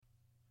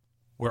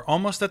We're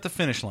almost at the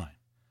finish line,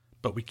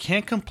 but we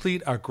can't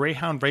complete our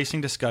Greyhound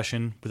racing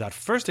discussion without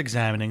first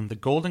examining the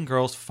Golden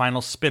Girls'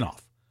 final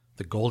spin-off,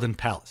 The Golden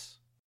Palace.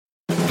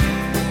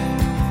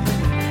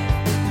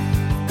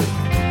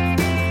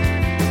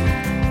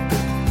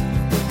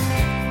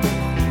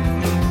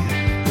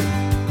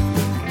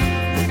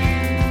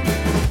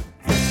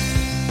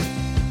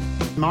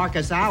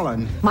 Marcus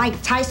Allen.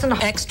 Mike Tyson.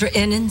 Extra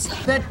innings.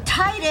 The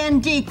tight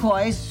end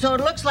decoys, so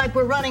it looks like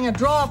we're running a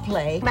draw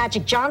play.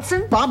 Magic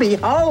Johnson. Bobby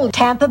Holt.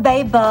 Tampa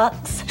Bay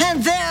Bucks.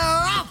 And they're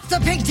off! The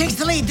pig takes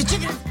the lead. The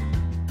chicken...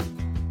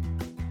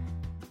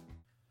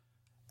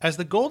 As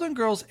the Golden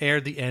Girls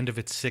aired the end of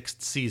its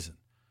 6th season,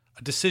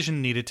 a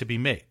decision needed to be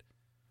made.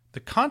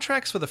 The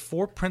contracts for the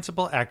 4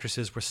 principal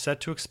actresses were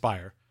set to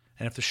expire,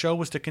 and if the show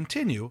was to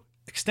continue,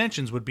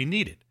 extensions would be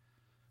needed.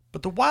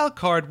 But the wild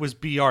card was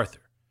Bea Arthur.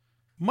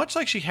 Much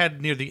like she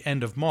had near the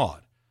end of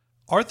Maude,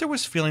 Arthur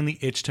was feeling the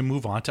itch to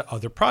move on to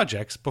other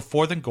projects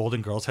before the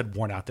Golden Girls had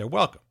worn out their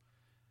welcome.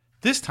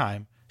 This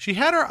time, she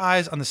had her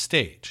eyes on the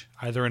stage,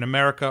 either in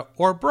America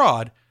or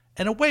abroad,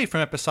 and away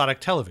from episodic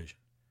television.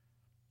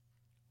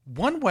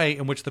 One way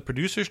in which the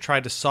producers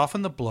tried to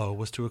soften the blow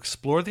was to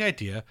explore the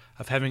idea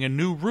of having a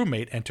new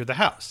roommate enter the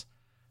house.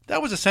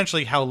 That was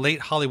essentially how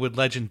late Hollywood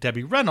legend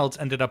Debbie Reynolds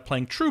ended up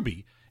playing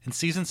Truby in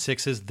Season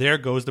 6's There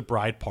Goes the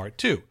Bride Part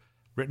 2,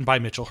 written by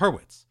Mitchell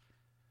Hurwitz.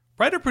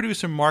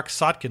 Writer-producer Mark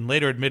Sotkin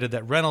later admitted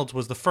that Reynolds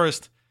was the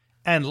first,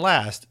 and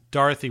last,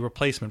 Dorothy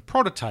replacement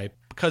prototype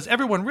because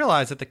everyone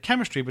realized that the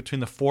chemistry between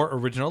the 4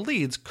 original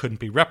leads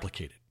couldn't be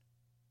replicated.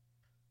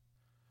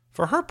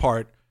 For her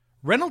part,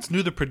 Reynolds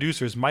knew the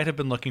producers might have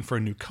been looking for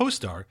a new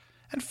co-star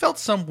and felt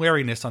some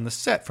wariness on the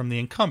set from the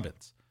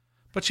incumbents,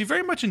 but she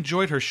very much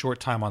enjoyed her short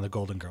time on The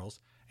Golden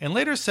Girls and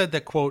later said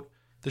that, quote,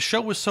 "The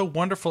show was so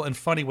wonderful and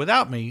funny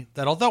without me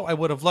that although I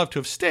would have loved to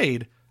have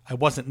stayed, I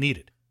wasn't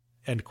needed,"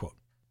 end quote.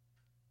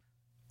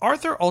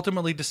 Arthur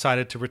ultimately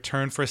decided to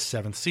return for a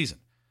 7th season,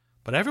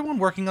 but everyone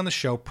working on the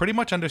show pretty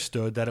much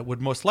understood that it would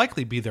most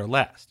likely be their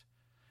last.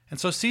 And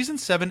so Season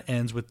 7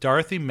 ends with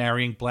Dorothy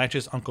marrying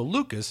Blanche's Uncle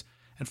Lucas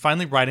and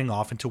finally riding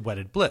off into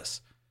wedded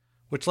bliss,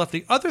 which left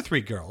the other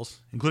 3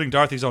 girls, including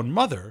Dorothy's own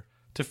mother,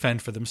 to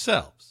fend for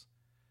themselves.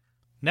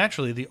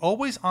 Naturally, the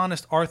always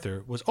honest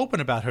Arthur was open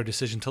about her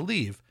decision to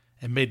leave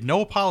and made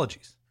no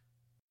apologies.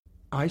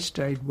 I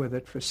stayed with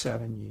it for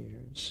 7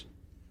 years,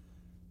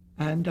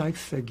 and I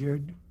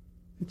figured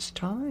it's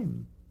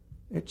time.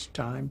 It's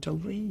time to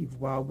leave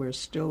while we're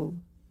still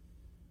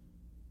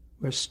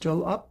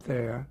up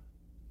there.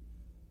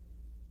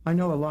 I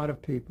know a lot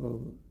of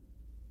people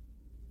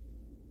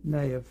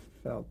may have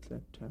felt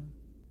that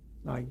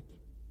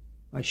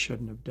I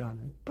shouldn't have done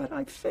it, but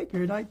I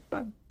figured I've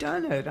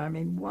done it. I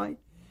mean, why?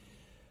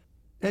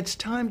 It's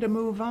time to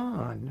move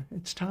on.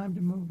 It's time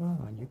to move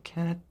on. You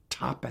can't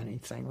top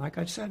anything. Like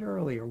I said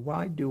earlier,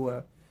 why do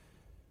a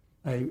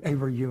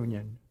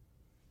reunion?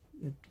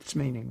 It's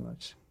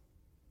meaningless.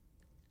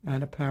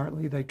 And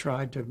apparently they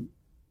tried to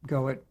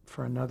go it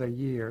for another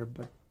year,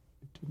 but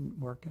it didn't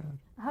work out.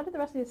 How did the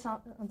rest of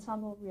the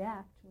ensemble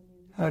react?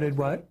 How did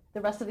what?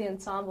 The rest of the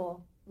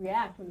ensemble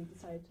react when you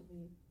decided to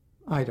leave?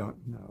 I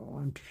don't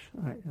know.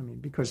 I mean,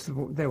 because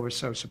they were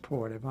so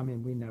supportive. I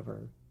mean, they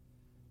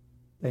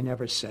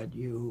never said,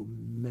 "You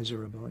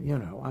miserable," you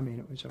know. I mean,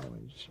 it was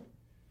always...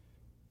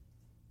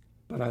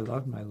 But I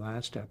loved my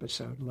last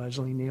episode.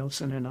 Leslie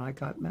Nielsen and I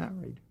got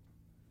married.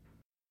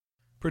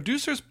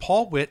 Producers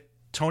Paul Witt,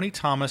 Tony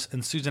Thomas,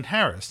 and Susan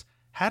Harris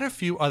had a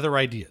few other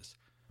ideas,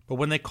 but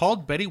when they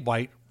called Betty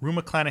White, Rue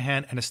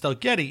McClanahan, and Estelle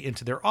Getty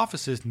into their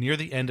offices near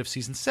the end of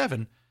Season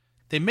 7,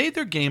 they made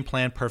their game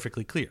plan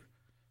perfectly clear.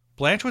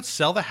 Blanche would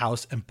sell the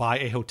house and buy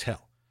a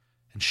hotel,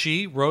 and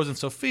she, Rose, and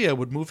Sophia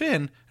would move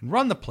in and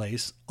run the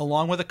place,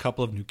 along with a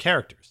couple of new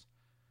characters.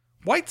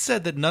 White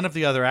said that none of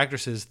the other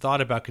actresses thought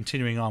about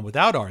continuing on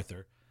without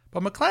Arthur,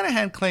 but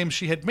McClanahan claims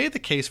she had made the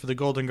case for the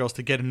Golden Girls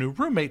to get a new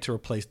roommate to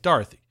replace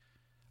Dorothy.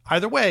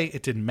 Either way,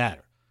 it didn't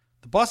matter.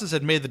 The bosses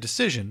had made the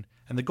decision,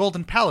 and the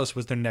Golden Palace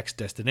was their next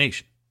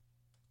destination.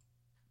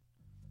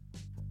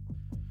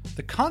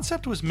 The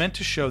concept was meant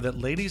to show that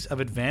ladies of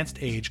advanced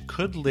age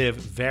could live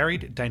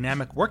varied,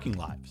 dynamic working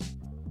lives.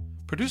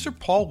 Producer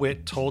Paul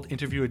Witt told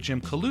interviewer Jim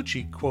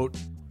Colucci, quote,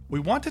 "We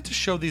wanted to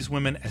show these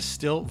women as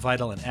still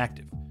vital and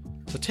active,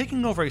 so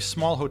taking over a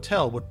small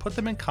hotel would put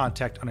them in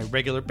contact on a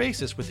regular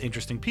basis with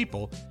interesting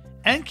people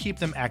and keep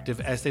them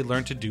active as they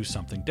learn to do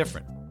something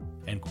different,"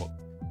 end quote.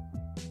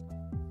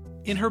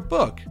 In her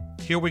book,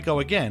 Here We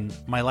Go Again,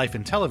 My Life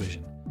in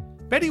Television,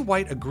 Betty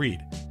White agreed,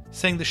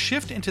 saying the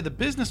shift into the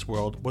business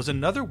world was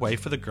another way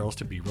for the girls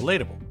to be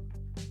relatable.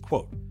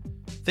 Quote,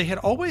 "They had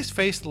always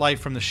faced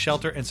life from the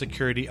shelter and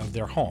security of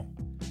their home.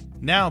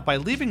 Now, by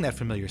leaving that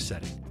familiar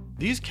setting,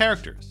 these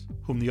characters,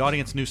 whom the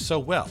audience knew so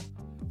well,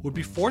 would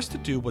be forced to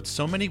do what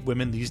so many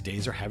women these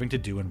days are having to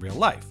do in real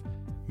life,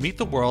 meet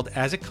the world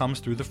as it comes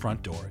through the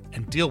front door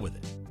and deal with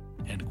it,"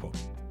 end quote.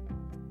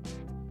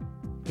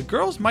 The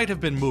girls might have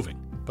been moving,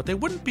 but they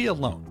wouldn't be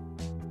alone.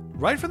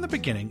 Right from the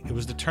beginning, it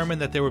was determined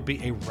that there would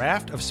be a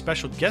raft of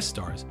special guest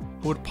stars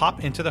who would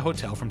pop into the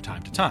hotel from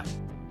time to time.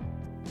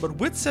 But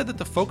Witt said that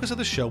the focus of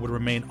the show would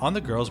remain on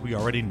the girls we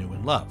already knew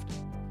and loved.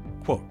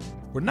 Quote,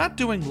 "We're not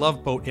doing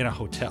Love Boat in a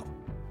hotel.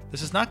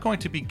 This is not going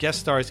to be guest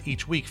stars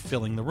each week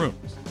filling the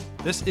rooms.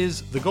 This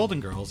is the Golden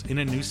Girls in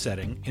a new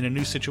setting, in a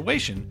new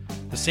situation,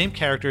 the same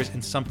characters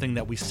in something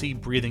that we see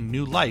breathing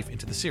new life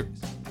into the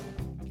series."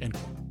 End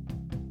quote.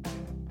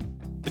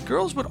 The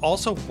girls would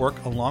also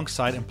work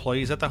alongside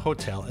employees at the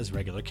hotel as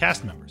regular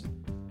cast members.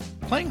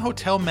 Playing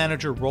hotel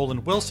manager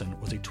Roland Wilson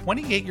was a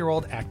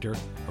 28-year-old actor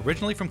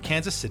originally from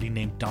Kansas City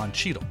named Don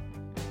Cheadle.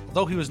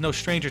 Although he was no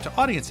stranger to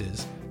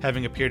audiences,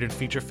 having appeared in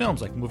feature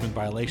films like Moving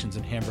Violations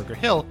and Hamburger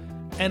Hill,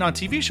 and on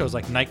TV shows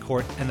like Night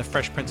Court and The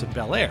Fresh Prince of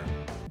Bel-Air,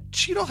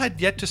 Cheadle had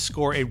yet to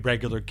score a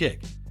regular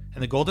gig,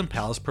 and the Golden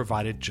Palace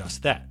provided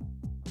just that.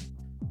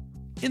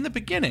 In the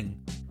beginning,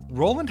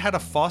 Roland had a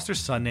foster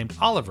son named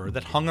Oliver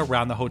that hung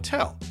around the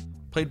hotel,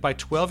 played by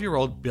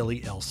 12-year-old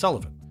Billy L.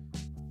 Sullivan.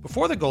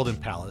 Before the Golden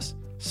Palace,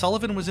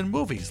 Sullivan was in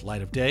movies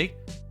Light of Day,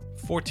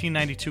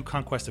 1492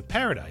 Conquest of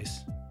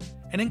Paradise,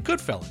 and in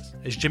Goodfellas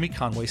as Jimmy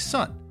Conway's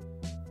son.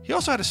 He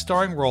also had a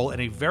starring role in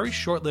a very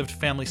short-lived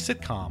family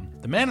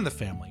sitcom, The Man in the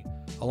Family,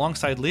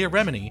 alongside Leah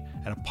Remini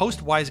and a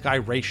post-Wise Guy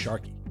Ray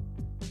Sharkey.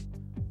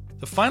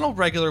 The final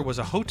regular was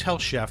a hotel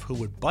chef who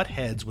would butt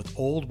heads with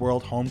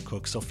old-world home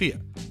cook Sophia.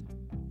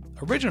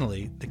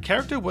 Originally, the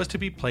character was to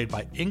be played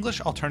by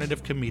English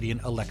alternative comedian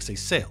Alexei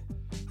Sayle,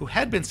 who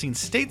had been seen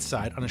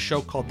stateside on a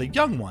show called The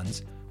Young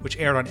Ones, which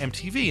aired on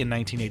MTV in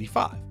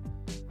 1985.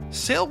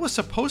 Sayle was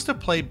supposed to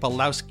play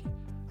Balowski,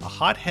 a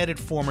hot-headed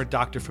former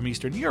doctor from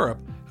Eastern Europe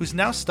who's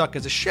now stuck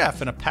as a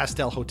chef in a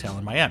pastel hotel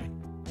in Miami.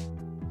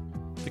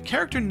 The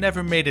character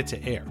never made it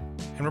to air,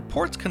 and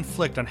reports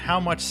conflict on how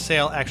much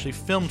Sayle actually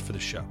filmed for the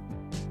show.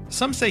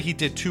 Some say he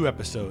did 2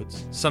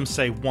 episodes, some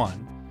say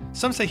 1,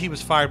 some say he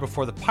was fired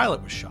before the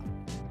pilot was shot.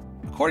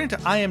 According to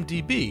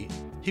IMDb,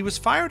 he was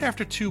fired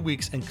after 2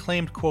 weeks and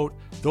claimed, quote,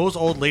 "Those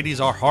old ladies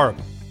are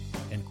horrible,"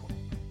 end quote.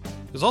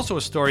 There's also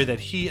a story that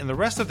he and the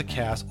rest of the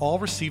cast all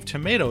received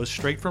tomatoes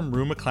straight from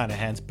Rue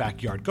McClanahan's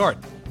backyard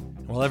garden.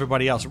 And while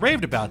everybody else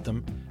raved about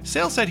them,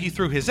 Sayle said he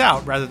threw his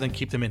out rather than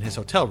keep them in his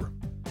hotel room.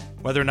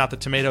 Whether or not the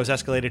tomatoes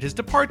escalated his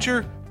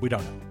departure, we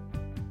don't know.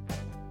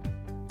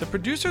 The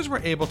producers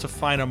were able to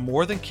find a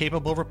more than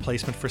capable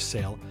replacement for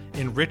Sayle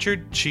in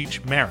Richard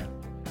Cheech Marin,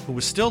 who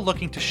was still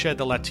looking to shed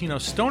the Latino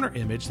stoner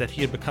image that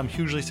he had become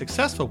hugely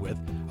successful with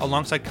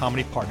alongside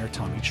comedy partner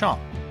Tommy Chong.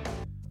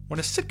 When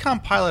a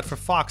sitcom pilot for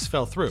Fox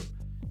fell through,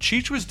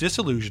 Cheech was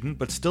disillusioned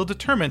but still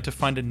determined to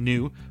find a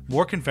new,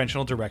 more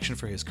conventional direction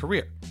for his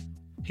career.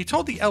 He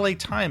told the LA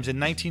Times in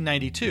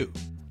 1992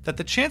 that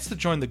the chance to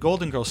join the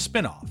Golden Girls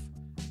spin-off,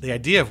 the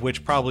idea of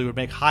which probably would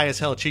make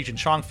high-as-hell Cheech and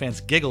Chong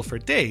fans giggle for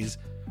days,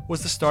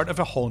 was the start of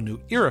a whole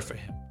new era for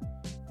him.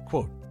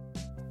 Quote,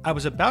 "I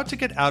was about to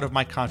get out of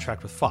my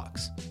contract with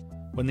Fox.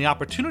 When the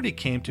opportunity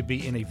came to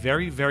be in a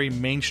very, very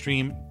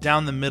mainstream,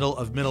 down-the-middle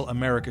of middle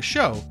America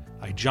show,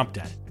 I jumped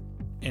at it."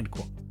 End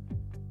quote.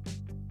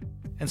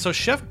 And so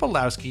Chef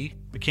Balowski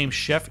became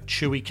Chef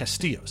Chuy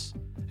Castillos,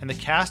 and the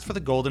cast for the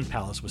Golden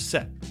Palace was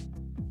set.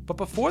 But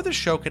before the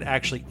show could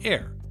actually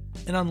air,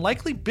 an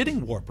unlikely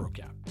bidding war broke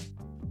out.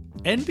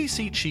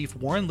 NBC chief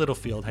Warren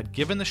Littlefield had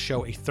given the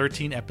show a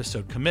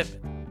 13-episode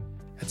commitment.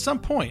 At some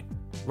point,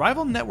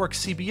 rival network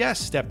CBS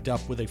stepped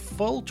up with a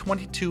full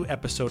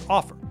 22-episode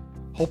offer,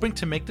 hoping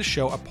to make the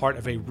show a part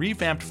of a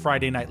revamped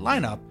Friday night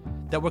lineup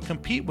that would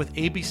compete with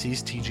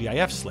ABC's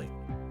TGIF slate.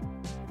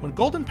 When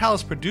Golden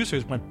Palace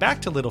producers went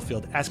back to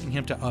Littlefield asking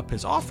him to up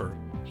his offer,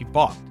 he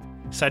balked,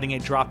 citing a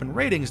drop in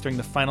ratings during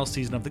the final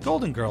season of The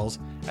Golden Girls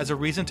as a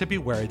reason to be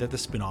worried that the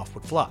spin-off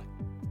would fly.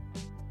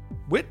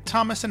 Witt,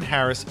 Thomas, and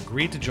Harris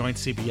agreed to join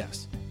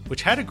CBS,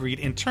 which had agreed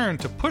in turn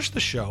to push the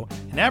show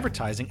in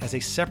advertising as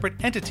a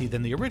separate entity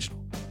than the original.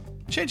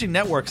 Changing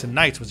networks and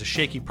nights was a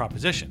shaky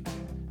proposition.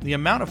 The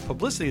amount of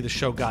publicity the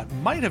show got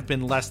might have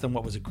been less than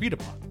what was agreed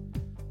upon.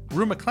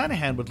 Rue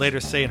McClanahan would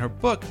later say in her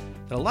book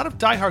that a lot of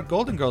diehard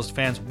Golden Girls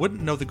fans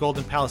wouldn't know the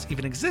Golden Palace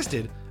even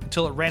existed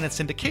until it ran in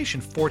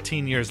syndication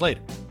 14 years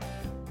later.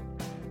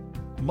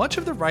 Much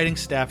of the writing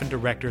staff and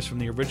directors from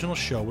the original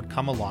show would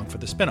come along for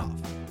the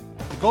spin-off.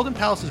 The Golden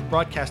Palace's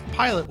broadcast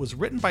pilot was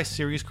written by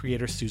series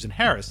creator Susan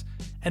Harris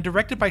and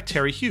directed by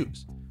Terry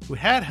Hughes, who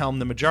had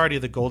helmed the majority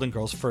of the Golden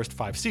Girls' first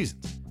 5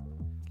 seasons.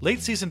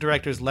 Late season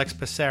directors Lex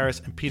Pasaris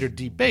and Peter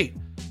D. Bate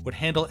would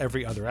handle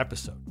every other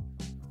episode.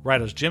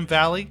 Writers Jim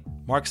Valley,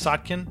 Mark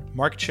Sotkin,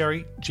 Mark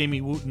Cherry,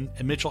 Jamie Wooten,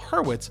 and Mitchell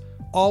Hurwitz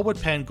all would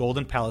pen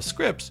Golden Palace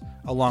scripts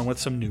along with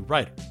some new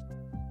writers.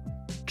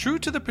 True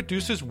to the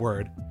producer's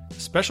word, the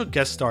special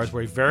guest stars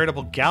were a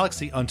veritable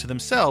galaxy unto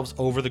themselves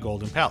over the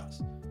Golden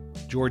Palace.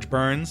 George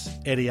Burns,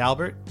 Eddie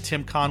Albert,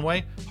 Tim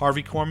Conway,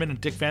 Harvey Korman, and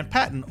Dick Van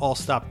Patten all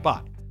stopped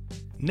by.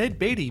 Ned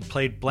Beatty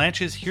played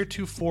Blanche's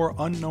heretofore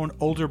unknown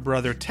older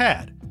brother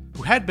Tad,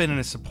 who had been in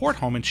a support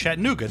home in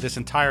Chattanooga this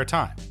entire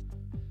time.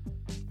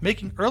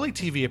 Making early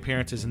TV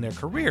appearances in their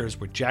careers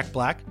were Jack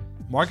Black,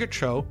 Margaret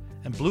Cho,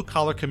 and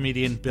blue-collar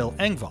comedian Bill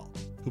Engvall,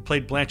 who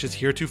played Blanche's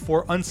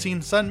heretofore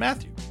unseen son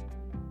Matthew.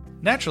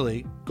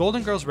 Naturally,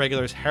 Golden Girls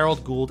regulars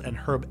Harold Gould and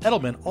Herb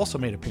Edelman also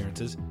made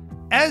appearances,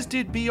 as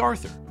did B.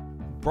 Arthur,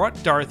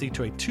 brought Dorothy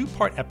to a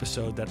 2-part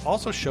episode that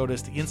also showed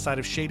us the inside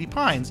of Shady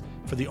Pines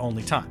for the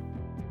only time.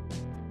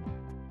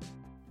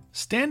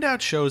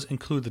 Standout shows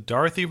include the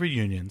Dorothy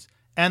reunions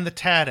and the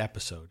Tad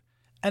episode,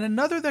 and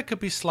another that could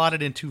be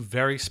slotted into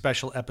very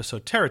special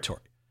episode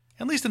territory,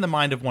 at least in the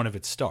mind of one of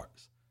its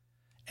stars.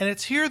 And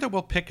it's here that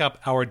we'll pick up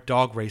our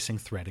dog racing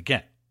thread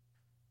again.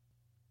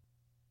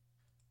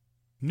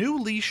 New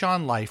Leash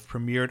on Life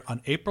premiered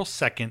on April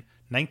 2nd,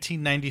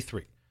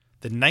 1993,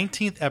 the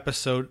 19th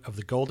episode of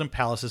the Golden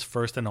Palace's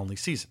first and only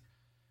season.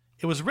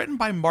 It was written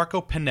by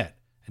Marco Panett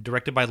and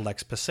directed by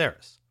Lex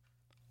Paceris.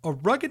 A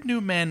rugged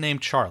new man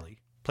named Charlie,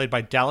 played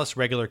by Dallas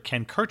regular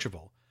Ken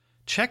Kercheval,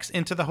 checks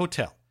into the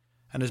hotel,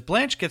 and as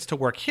Blanche gets to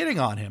work hitting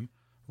on him,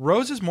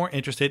 Rose is more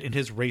interested in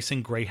his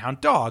racing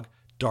greyhound dog,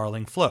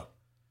 Darling Flo.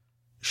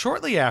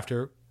 Shortly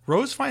after,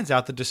 Rose finds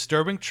out the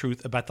disturbing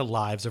truth about the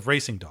lives of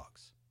racing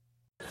dogs.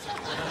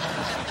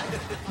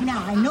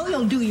 Now, I know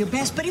you'll do your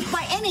best, but if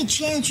by any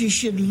chance you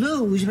should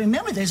lose,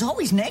 remember there's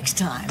always next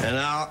time. And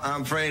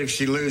I'm afraid if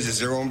she loses,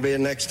 there won't be a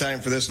next time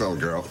for this little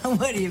girl.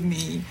 What do you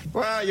mean?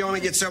 Well, you only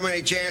get so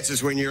many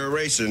chances when you're a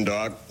racing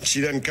dog. If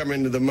she doesn't come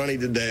into the money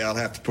today, I'll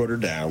have to put her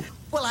down.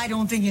 Well, I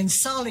don't think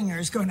insulting her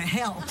is going to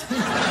help.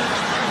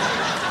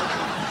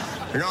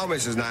 You know,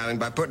 Mrs. Nyland,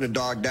 by putting a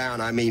dog down,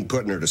 I mean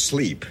putting her to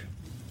sleep.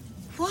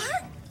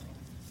 What?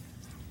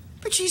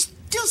 But she's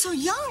still so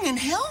young and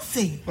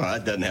healthy. Well,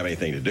 that doesn't have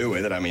anything to do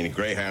with it. I mean, a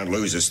greyhound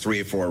loses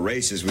 3 or 4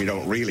 races, we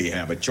don't really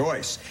have a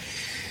choice.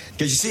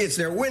 Because you see, it's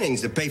their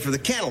winnings that pay for the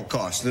kennel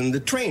costs and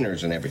the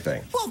trainers and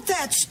everything. Well,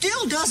 that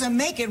still doesn't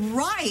make it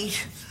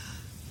right.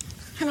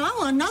 And I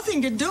want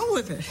nothing to do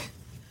with it.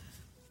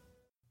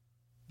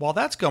 While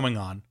that's going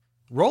on,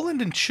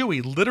 Roland and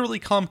Chewie literally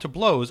come to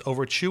blows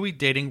over Chewie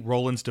dating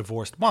Roland's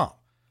divorced mom,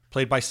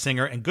 played by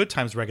singer and Good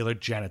Times regular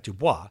Janet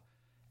Dubois,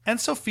 and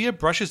Sophia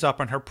brushes up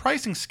on her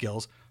pricing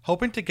skills,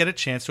 hoping to get a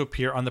chance to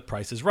appear on The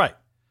Price is Right.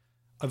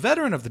 A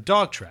veteran of the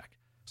dog track,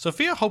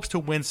 Sophia hopes to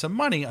win some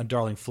money on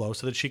Darling Flo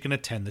so that she can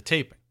attend the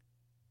taping.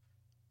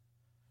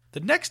 The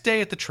next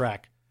day at the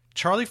track,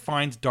 Charlie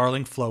finds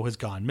Darling Flo has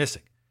gone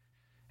missing,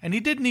 and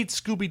he did need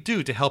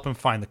Scooby-Doo to help him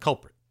find the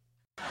culprit.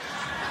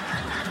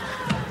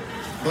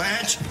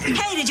 Blanche?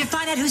 Hey, did you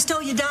find out who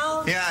stole your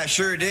dog? Yeah, I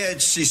sure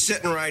did. She's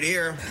sitting right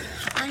here.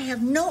 I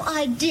have no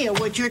idea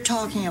what you're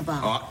talking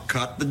about. Oh,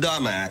 cut the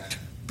dumb act.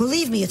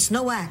 Believe me, it's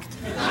no act.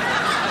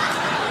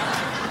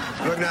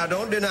 Look, now,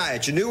 don't deny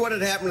it. You knew what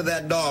had happened to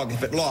that dog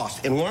if it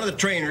lost. And one of the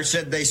trainers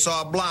said they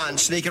saw a blonde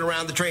sneaking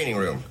around the training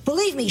room.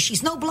 Believe me,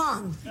 she's no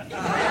blonde.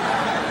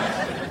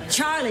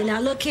 Charlie,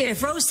 now look here.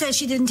 If Rose says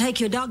she didn't take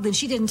your dog, then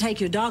she didn't take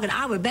your dog, and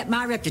I would bet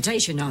my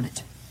reputation on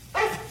it.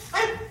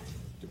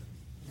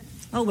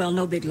 Oh, well,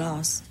 no big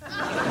loss.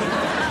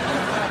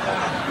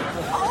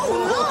 Oh,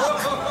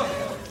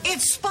 look!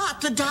 It's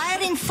Spot, the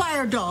dieting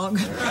fire dog.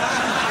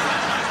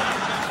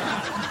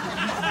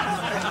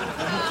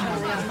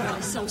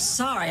 I'm so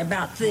sorry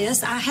about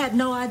this. I had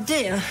no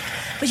idea.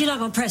 But you're not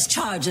going to press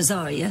charges,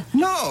 are you?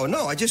 No,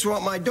 I just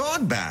want my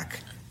dog back.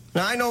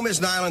 Now, I know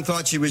Miss Nyland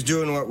thought she was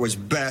doing what was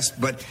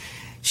best, but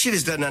she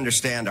just doesn't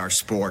understand our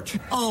sport.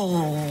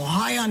 Oh,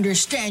 I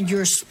understand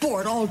your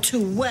sport all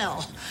too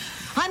well.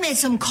 I made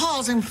some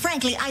calls, and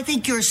frankly, I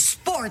think your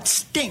sport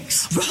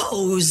stinks.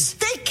 Rose!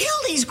 They kill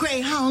these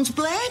greyhounds,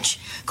 Blanche.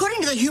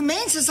 According to the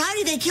Humane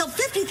Society, they kill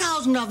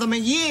 50,000 of them a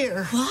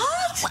year.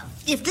 What? Well,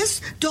 if this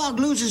dog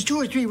loses 2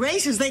 or 3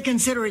 races, they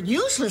consider it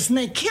useless, and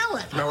they kill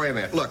it. Now, wait a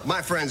minute. Look,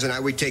 my friends and I,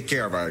 we take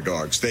care of our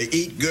dogs. They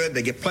eat good,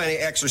 they get plenty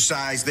of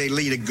exercise, they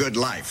lead a good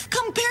life.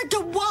 Compared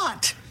to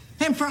what?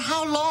 And for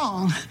how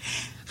long?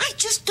 I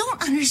just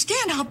don't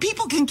understand how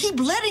people can keep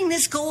letting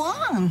this go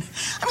on.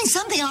 I mean,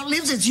 something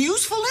outlives its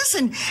usefulness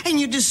and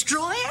you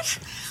destroy it?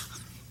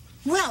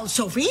 Well,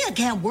 Sophia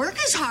can't work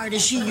as hard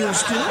as she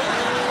used to.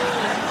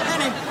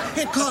 And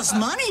it costs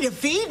money to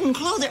feed and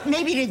clothe it.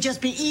 Maybe it'd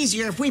just be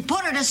easier if we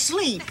put her to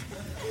sleep.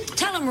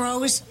 Tell him,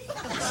 Rose.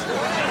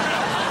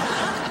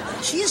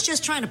 She is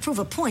just trying to prove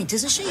a point,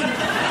 isn't she?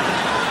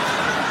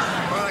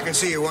 Well, I can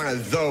see you're one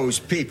of those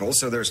people,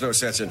 so there's no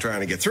sense in trying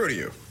to get through to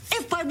you.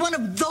 If by one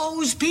of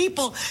those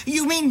people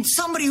you mean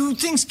somebody who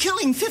thinks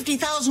killing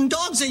 50,000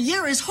 dogs a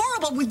year is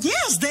horrible, well,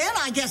 yes, then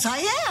I guess I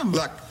am.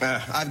 Look,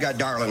 I've got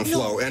Darling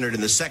Flo entered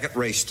in the 2nd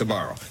race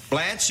tomorrow.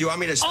 Blanche, you want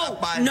me to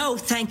stop by? No,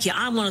 thank you.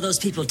 I'm one of those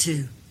people,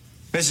 too.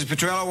 Mrs.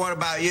 Petrillo, what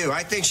about you?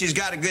 I think she's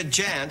got a good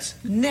chance.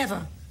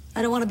 Never.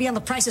 I don't want to be on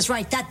The Price is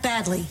Right that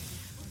badly.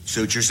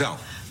 Suit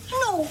yourself.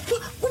 No,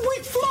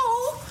 wait,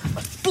 Flo.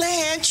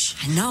 Blanche.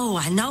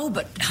 I know,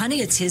 but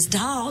honey, it's his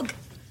dog.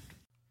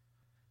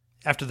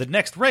 After the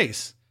next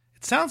race,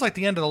 it sounds like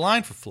the end of the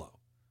line for Flo,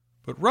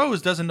 but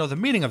Rose doesn't know the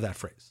meaning of that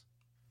phrase,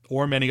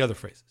 or many other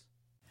phrases.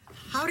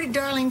 How did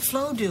Darling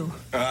Flo do?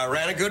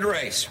 Ran a good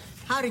race.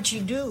 How did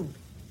she do?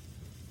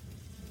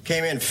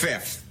 Came in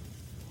 5th.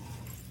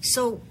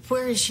 So,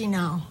 where is she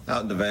now?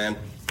 Out in the van.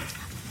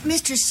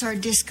 Mr.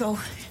 Sardisco,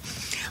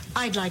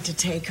 I'd like to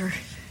take her.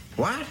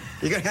 What?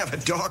 You're gonna have a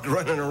dog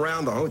running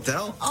around the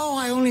hotel? Oh,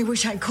 I only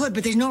wish I could,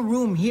 but there's no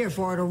room here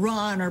for her to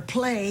run or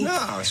play.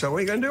 No, so what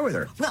are you gonna do with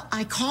her? Well,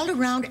 I called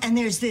around, and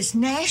there's this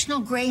National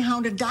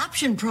Greyhound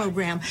Adoption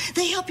Program.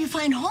 They help you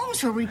find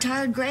homes for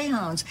retired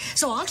greyhounds.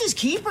 So I'll just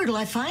keep her till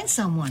I find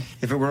someone.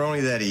 If it were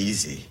only that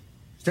easy.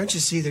 Don't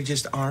you see there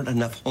just aren't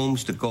enough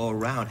homes to go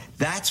around?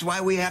 That's why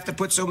we have to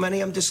put so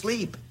many of them to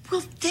sleep.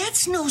 Well,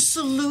 that's no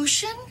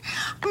solution.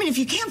 I mean, if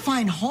you can't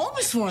find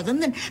homes for them,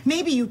 then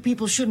maybe you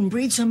people shouldn't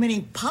breed so many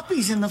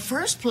puppies in the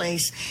first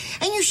place.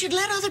 And you should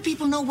let other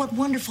people know what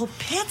wonderful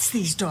pets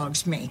these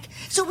dogs make,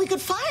 so we could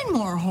find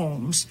more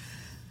homes.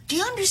 Do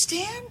you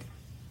understand?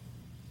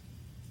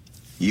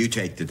 You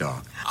take the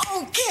dog.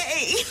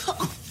 Okay.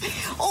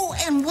 Oh,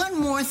 and one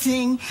more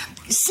thing.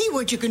 See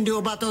what you can do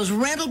about those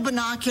rental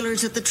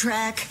binoculars at the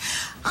track.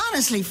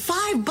 Honestly,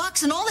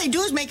 $5 and all they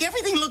do is make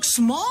everything look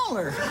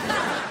smaller.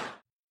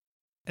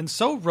 And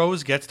so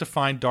Rose gets to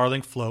find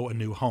darling Flo a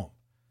new home.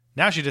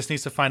 Now she just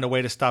needs to find a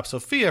way to stop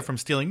Sophia from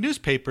stealing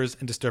newspapers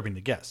and disturbing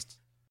the guests.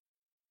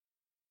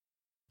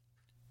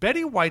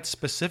 Betty White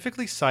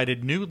specifically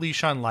cited New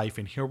Leash on Life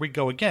in Here We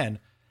Go Again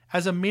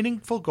as a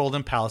meaningful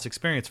Golden Palace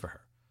experience for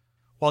her.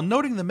 While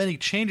noting the many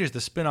changes the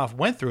spin-off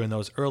went through in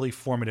those early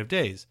formative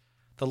days,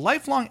 the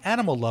lifelong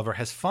animal lover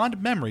has fond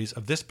memories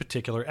of this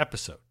particular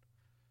episode.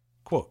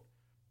 Quote,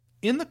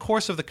 "In the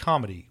course of the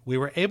comedy, we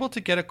were able to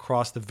get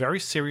across the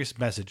very serious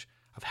message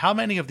of how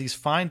many of these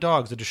fine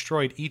dogs are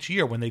destroyed each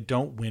year when they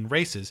don't win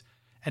races,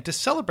 and to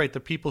celebrate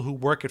the people who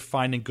work at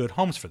finding good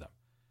homes for them.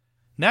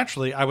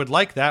 Naturally, I would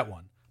like that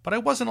one, but I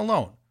wasn't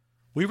alone.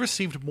 We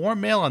received more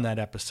mail on that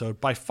episode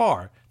by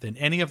far than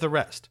any of the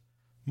rest.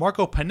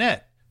 Marco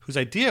Panett, whose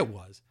idea it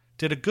was,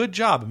 did a good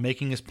job of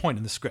making his point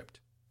in the script."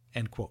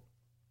 End quote.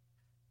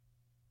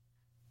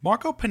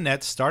 Marco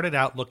Panett started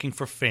out looking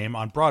for fame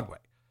on Broadway,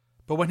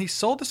 but when he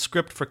sold a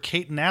script for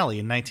Kate and Allie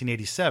in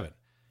 1987,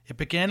 it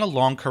began a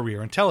long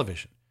career in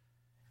television.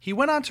 He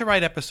went on to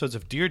write episodes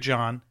of Dear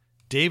John,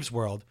 Dave's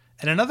World,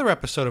 and another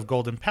episode of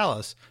Golden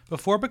Palace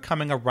before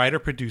becoming a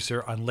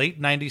writer-producer on late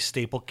 90s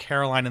staple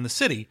Caroline in the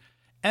City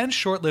and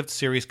short-lived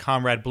series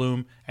Comrade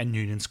Bloom and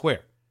Union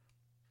Square.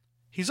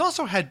 He's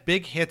also had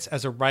big hits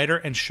as a writer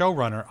and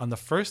showrunner on the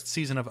first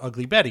season of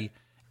Ugly Betty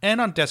and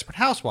on Desperate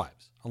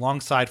Housewives,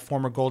 alongside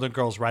former Golden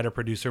Girls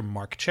writer-producer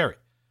Mark Cherry.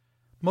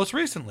 Most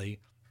recently,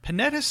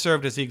 Panett has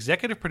served as the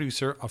executive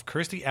producer of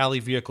Kirstie Alley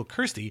Vehicle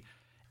Kirstie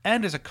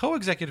and as a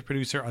co-executive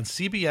producer on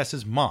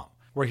CBS's Mom,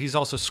 where he's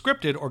also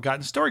scripted or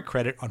gotten story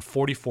credit on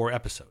 44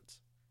 episodes.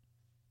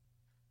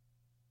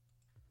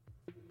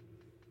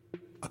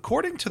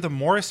 According to the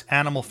Morris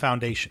Animal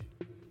Foundation,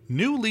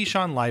 New Leash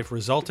on Life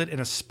resulted in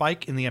a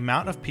spike in the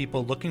amount of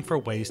people looking for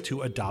ways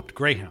to adopt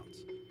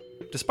greyhounds.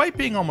 Despite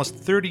being almost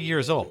 30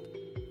 years old,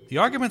 the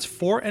arguments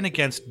for and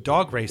against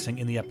dog racing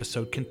in the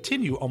episode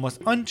continue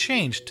almost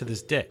unchanged to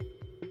this day.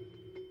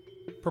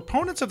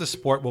 Proponents of the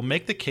sport will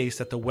make the case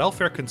that the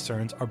welfare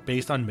concerns are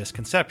based on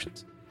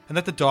misconceptions, and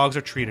that the dogs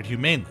are treated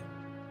humanely.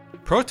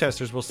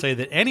 Protesters will say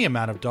that any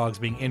amount of dogs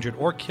being injured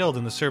or killed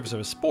in the service of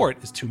a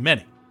sport is too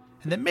many,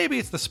 and that maybe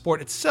it's the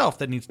sport itself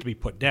that needs to be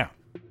put down.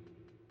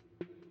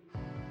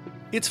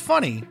 It's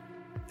funny,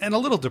 and a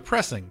little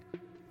depressing,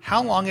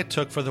 how long it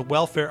took for the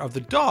welfare of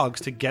the dogs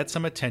to get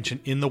some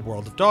attention in the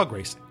world of dog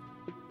racing.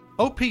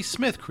 O.P.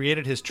 Smith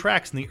created his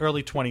tracks in the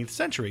early 20th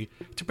century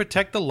to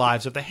protect the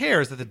lives of the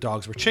hares that the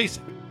dogs were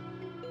chasing.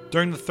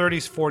 During the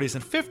 30s, 40s,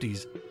 and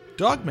 50s,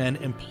 dogmen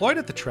employed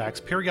at the tracks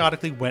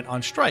periodically went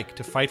on strike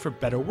to fight for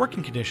better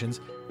working conditions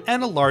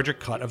and a larger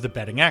cut of the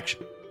betting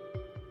action.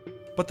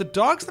 But the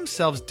dogs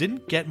themselves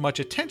didn't get much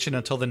attention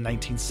until the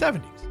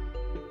 1970s,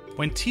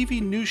 when TV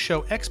news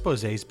show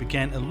exposés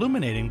began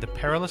illuminating the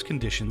perilous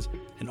conditions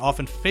and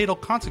often fatal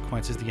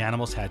consequences the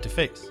animals had to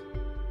face.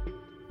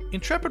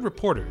 Intrepid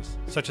reporters,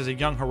 such as a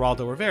young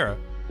Geraldo Rivera,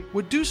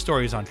 would do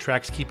stories on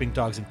tracks keeping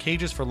dogs in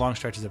cages for long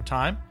stretches of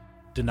time,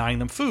 denying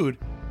them food,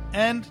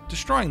 and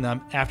destroying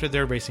them after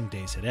their racing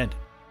days had ended.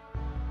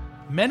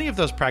 Many of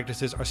those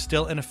practices are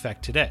still in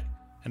effect today,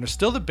 and are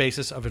still the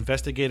basis of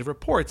investigative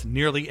reports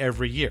nearly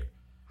every year.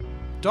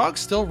 Dogs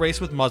still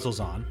race with muzzles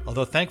on,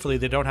 although thankfully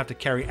they don't have to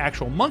carry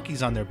actual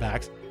monkeys on their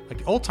backs like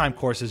the old-time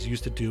courses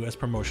used to do as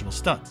promotional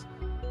stunts.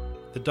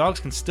 The dogs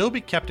can still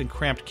be kept in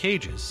cramped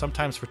cages,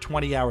 sometimes for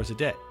 20 hours a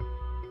day.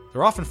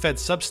 They're often fed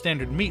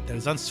substandard meat that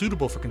is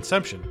unsuitable for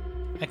consumption,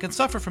 and can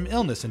suffer from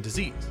illness and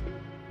disease.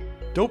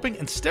 Doping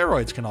and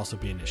steroids can also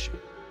be an issue.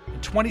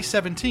 In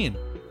 2017,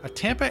 a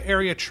Tampa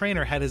area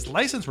trainer had his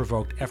license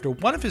revoked after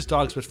one of his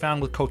dogs was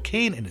found with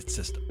cocaine in its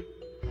system.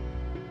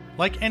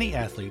 Like any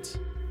athletes,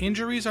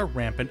 injuries are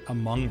rampant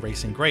among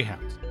racing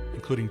greyhounds,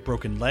 including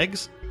broken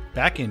legs,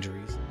 back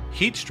injuries,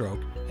 heat stroke,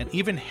 and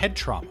even head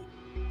trauma.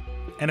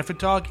 And if a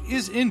dog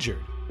is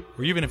injured,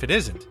 or even if it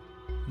isn't,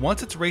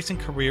 once its racing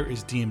career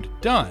is deemed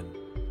done,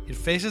 it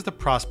faces the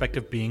prospect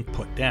of being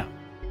put down.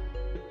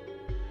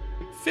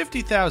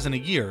 $50,000 a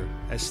year,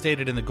 as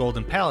stated in the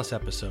Golden Palace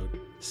episode,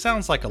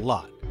 sounds like a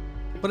lot,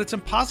 but it's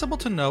impossible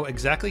to know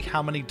exactly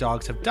how many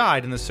dogs have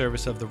died in the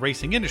service of the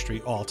racing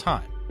industry all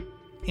time.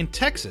 In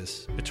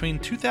Texas, between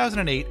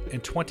 2008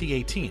 and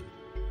 2018,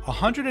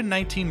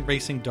 119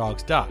 racing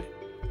dogs died,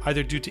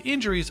 either due to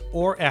injuries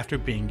or after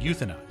being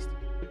euthanized.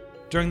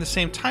 During the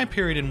same time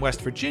period in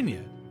West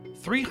Virginia,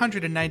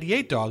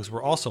 398 dogs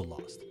were also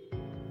lost.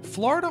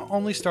 Florida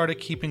only started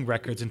keeping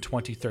records in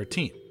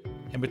 2013,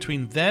 and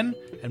between then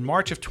and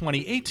March of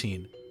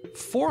 2018,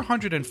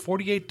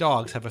 448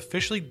 dogs have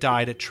officially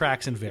died at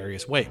tracks in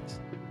various ways.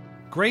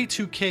 Gray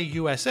 2K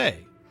USA,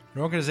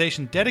 an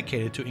organization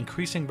dedicated to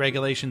increasing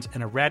regulations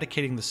and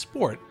eradicating the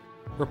sport,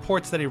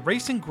 reports that a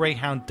racing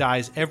greyhound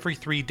dies every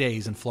 3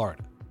 days in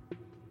Florida.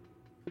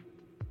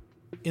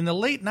 In the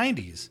late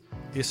 90s,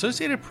 the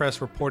Associated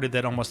Press reported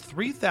that almost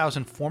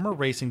 3,000 former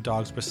racing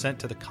dogs were sent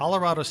to the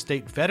Colorado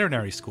State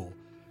Veterinary School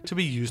to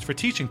be used for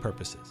teaching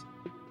purposes.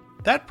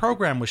 That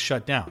program was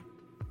shut down,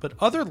 but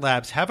other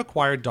labs have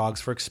acquired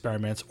dogs for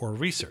experiments or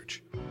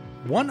research.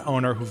 One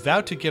owner who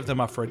vowed to give them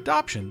up for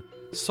adoption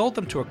sold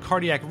them to a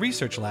cardiac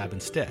research lab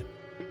instead.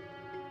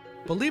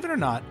 Believe it or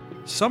not,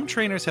 some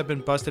trainers have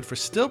been busted for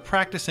still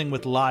practicing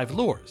with live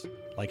lures,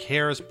 like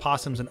hares,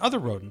 possums, and other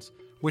rodents,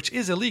 which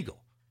is illegal.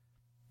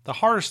 The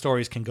horror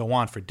stories can go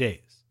on for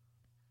days.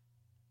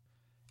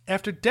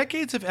 After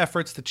decades of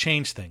efforts to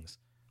change things,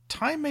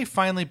 time may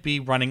finally be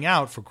running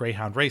out for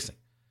greyhound racing.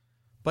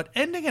 But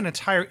ending an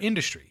entire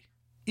industry,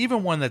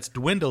 even one that's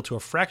dwindled to a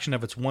fraction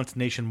of its once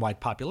nationwide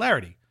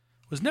popularity,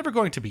 was never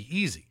going to be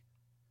easy.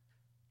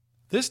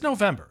 This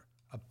November,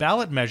 a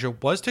ballot measure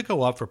was to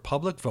go up for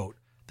public vote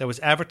that was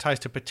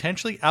advertised to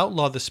potentially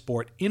outlaw the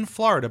sport in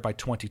Florida by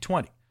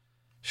 2020.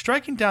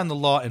 Striking down the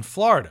law in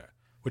Florida,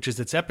 which is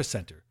its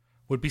epicenter,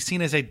 would be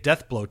seen as a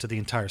death blow to the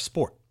entire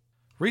sport.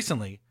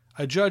 Recently,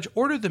 a judge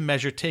ordered the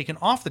measure taken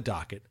off the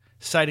docket,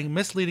 citing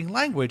misleading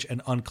language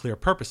and unclear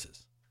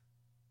purposes.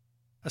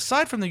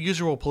 Aside from the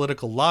usual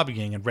political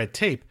lobbying and red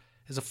tape,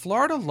 is a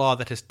Florida law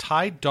that has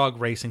tied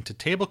dog racing to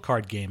table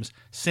card games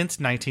since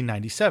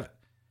 1997.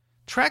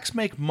 Tracks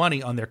make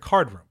money on their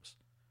card rooms.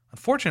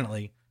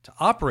 Unfortunately, to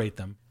operate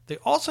them, they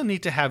also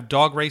need to have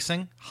dog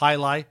racing,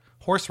 highlight,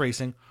 horse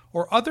racing,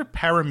 or other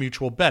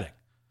pari-mutuel betting.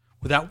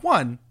 Without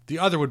one, the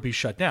other would be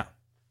shut down.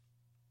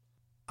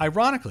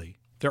 Ironically,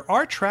 there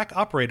are track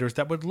operators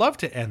that would love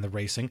to end the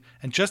racing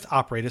and just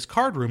operate as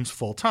card rooms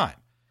full-time.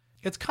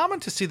 It's common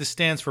to see the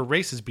stands for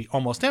races be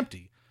almost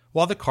empty,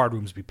 while the card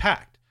rooms be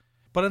packed.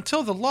 But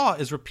until the law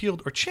is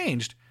repealed or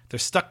changed, they're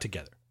stuck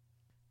together.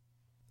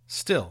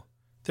 Still,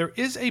 there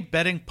is a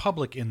betting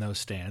public in those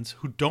stands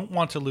who don't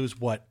want to lose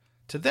what,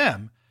 to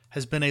them,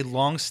 has been a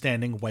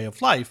long-standing way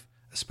of life,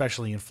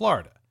 especially in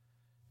Florida.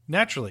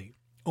 Naturally,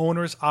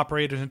 owners,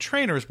 operators, and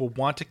trainers will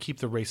want to keep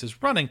the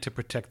races running to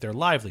protect their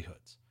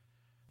livelihoods.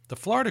 The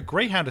Florida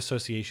Greyhound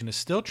Association is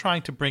still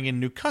trying to bring in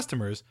new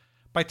customers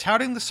by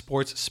touting the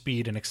sport's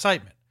speed and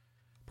excitement.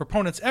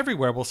 Proponents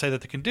everywhere will say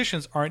that the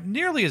conditions aren't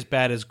nearly as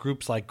bad as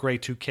groups like Gray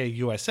 2K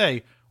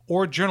USA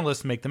or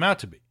journalists make them out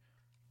to be.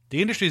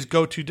 The industry's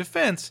go-to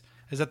defense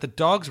is that the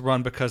dogs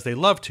run because they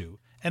love to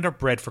and are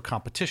bred for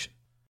competition.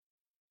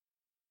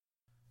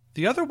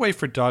 The other way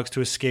for dogs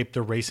to escape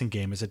the racing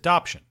game is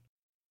adoption.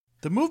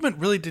 The movement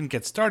really didn't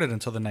get started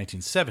until the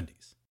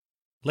 1970s.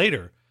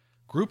 Later,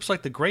 groups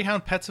like the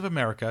Greyhound Pets of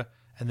America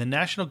and the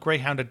National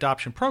Greyhound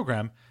Adoption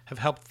Program have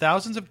helped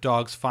thousands of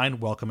dogs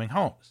find welcoming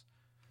homes.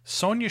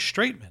 Sonia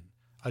Straitman,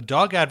 a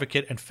dog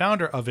advocate and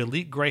founder of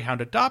Elite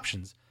Greyhound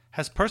Adoptions,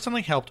 has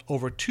personally helped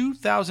over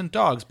 2,000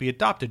 dogs be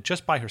adopted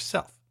just by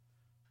herself.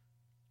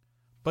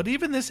 But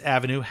even this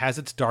avenue has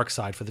its dark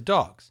side for the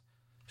dogs.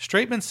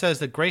 Straitman says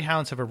that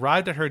greyhounds have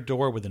arrived at her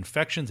door with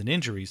infections and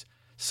injuries,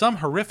 some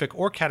horrific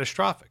or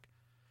catastrophic.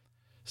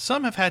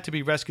 Some have had to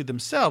be rescued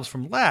themselves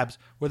from labs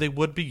where they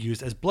would be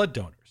used as blood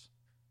donors.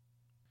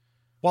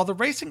 While the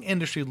racing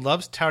industry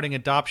loves touting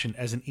adoption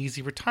as an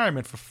easy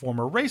retirement for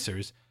former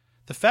racers,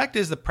 the fact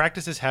is the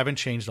practices haven't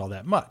changed all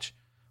that much,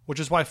 which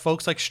is why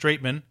folks like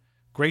Straitman,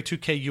 Gray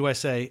 2K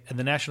USA, and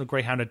the National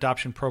Greyhound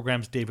Adoption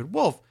Program's David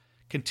Wolf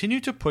continue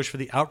to push for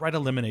the outright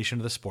elimination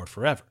of the sport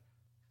forever.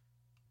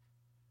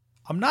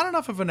 I'm not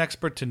enough of an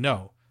expert to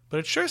know, but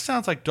it sure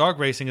sounds like dog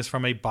racing is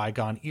from a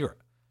bygone era.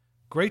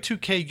 Gray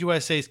 2K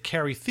USA's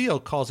Carrie Thiel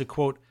calls it,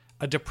 quote,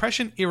 a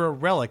Depression-era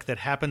relic that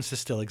happens to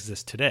still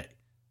exist today,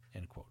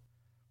 end quote.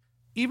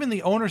 Even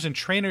the owners and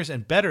trainers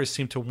and bettors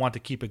seem to want to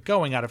keep it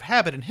going out of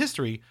habit and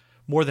history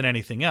more than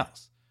anything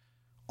else.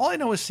 All I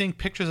know is seeing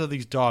pictures of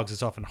these dogs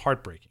is often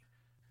heartbreaking.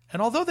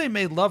 And although they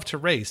may love to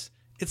race,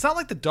 it's not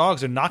like the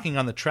dogs are knocking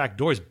on the track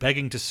doors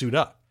begging to suit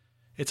up.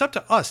 It's up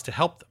to us to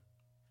help them.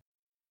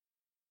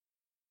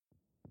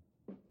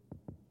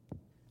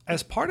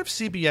 As part of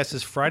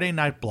CBS's Friday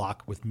night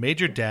block with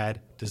Major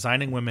Dad,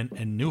 Designing Women,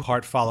 and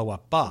Newhart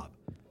follow-up Bob,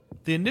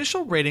 the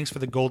initial ratings for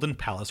the Golden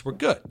Palace were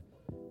good.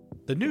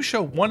 The new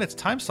show won its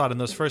time slot in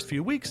those first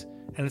few weeks,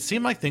 and it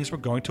seemed like things were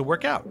going to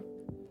work out.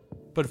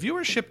 But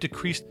viewership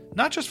decreased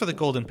not just for the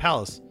Golden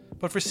Palace,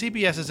 but for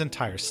CBS's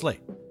entire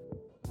slate.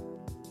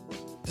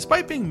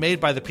 Despite being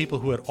made by the people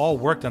who had all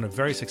worked on a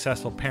very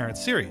successful parent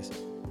series,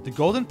 the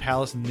Golden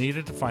Palace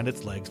needed to find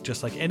its legs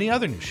just like any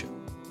other new show.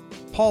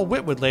 Paul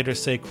Whit would later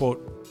say,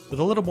 quote, with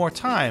a little more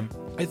time,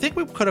 I think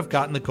we could have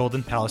gotten the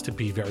Golden Palace to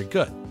be very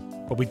good,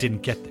 but we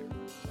didn't get there.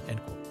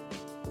 End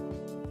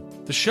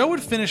quote. The show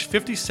would finish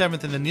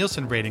 57th in the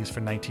Nielsen ratings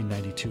for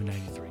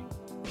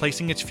 1992-93,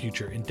 placing its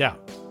future in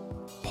doubt.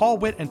 Paul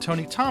Witt and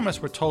Tony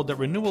Thomas were told that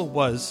renewal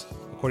was,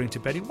 according to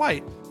Betty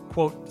White,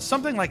 quote,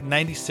 something like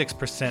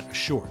 96%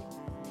 assured.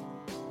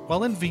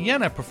 While in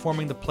Vienna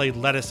performing the play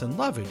Lettuce and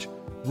Lovage,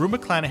 Rue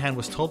McClanahan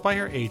was told by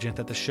her agent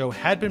that the show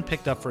had been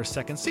picked up for a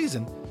second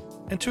season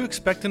and to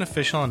expect an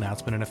official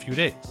announcement in a few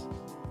days.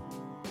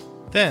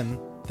 Then,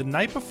 the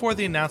night before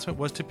the announcement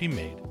was to be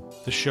made,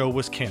 the show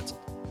was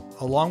canceled,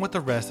 along with the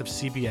rest of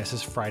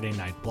CBS's Friday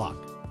night block.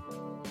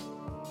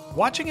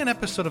 Watching an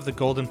episode of The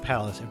Golden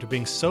Palace after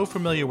being so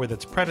familiar with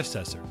its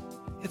predecessor,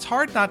 it's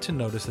hard not to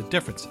notice the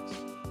differences.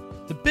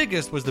 The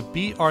biggest was the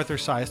B.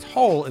 Arthur-sized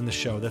hole in the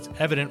show that's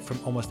evident from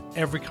almost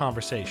every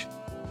conversation.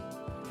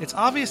 It's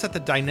obvious that the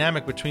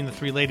dynamic between the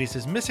three ladies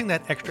is missing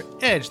that extra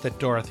edge that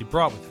Dorothy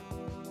brought with her.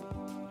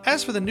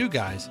 As for the new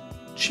guys,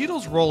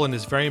 Cheadle's Roland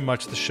is very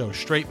much the show's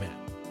straight man,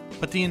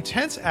 but the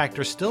intense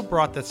actor still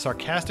brought that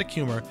sarcastic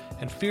humor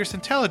and fierce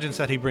intelligence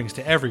that he brings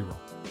to every role.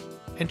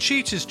 And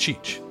Cheech is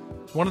Cheech,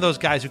 one of those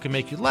guys who can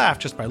make you laugh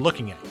just by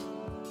looking at him.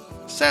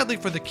 Sadly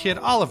for the kid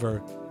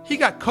Oliver, he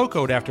got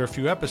cocoed after a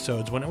few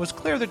episodes when it was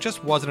clear there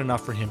just wasn't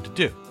enough for him to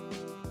do.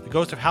 The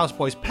ghost of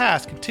Houseboy's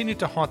past continued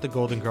to haunt the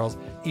Golden Girls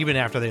even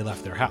after they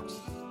left their house.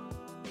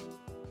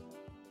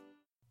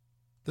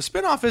 The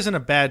spin-off isn't a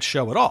bad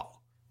show at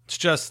all. It's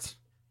just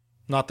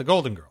not the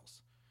Golden Girls.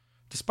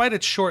 Despite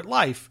its short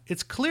life,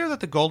 it's clear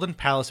that the Golden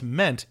Palace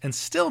meant and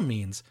still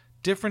means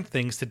different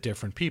things to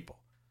different people.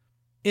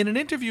 In an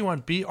interview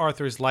on B.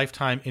 Arthur's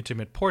Lifetime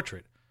Intimate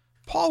Portrait,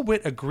 Paul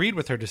Witt agreed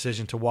with her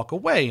decision to walk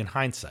away in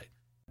hindsight.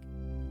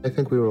 I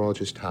think we were all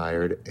just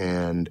tired,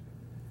 and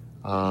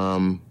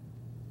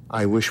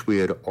I wish we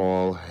had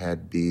all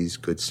had B's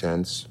good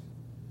sense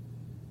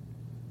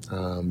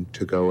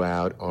to go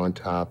out on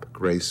top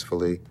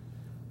gracefully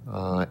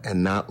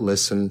and not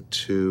listen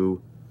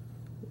to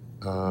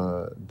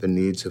the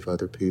needs of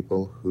other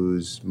people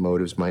whose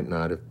motives might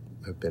not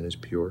have been as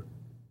pure.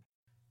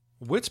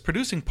 Witt's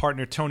producing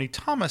partner Tony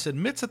Thomas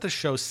admits that the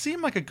show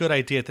seemed like a good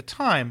idea at the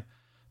time,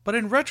 but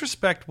in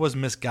retrospect was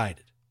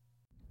misguided.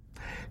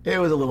 It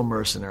was a little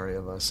mercenary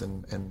of us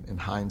in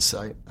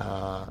hindsight.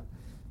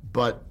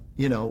 But,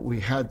 you know,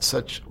 B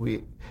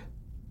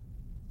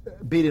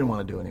didn't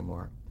want to do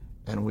anymore,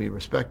 and we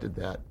respected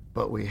that.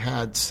 But we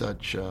had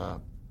such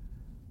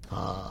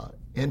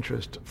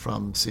interest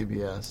from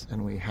CBS,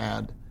 and we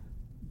had,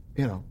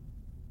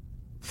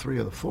 3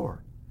 of the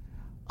 4.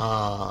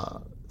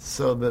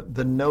 So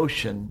the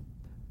notion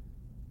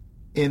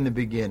in the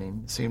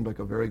beginning seemed like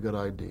a very good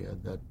idea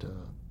that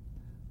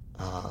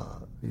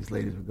these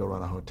ladies would go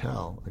run a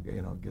hotel,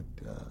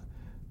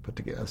 put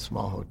together a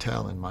small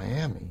hotel in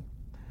Miami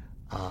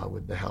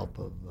with the help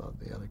of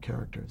the other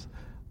characters.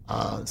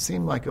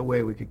 Seemed like a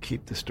way we could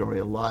keep the story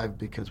alive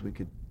because we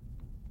could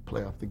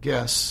play off the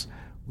guests,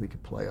 we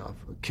could play off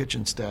the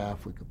kitchen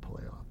staff, we could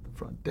play off the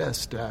front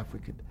desk staff, we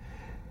could.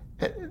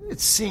 It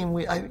seemed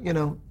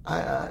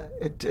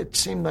it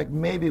seemed like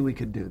maybe we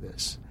could do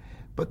this,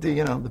 but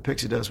the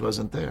pixie dust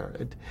wasn't there.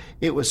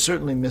 It was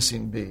certainly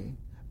missing B,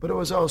 but it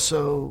was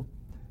also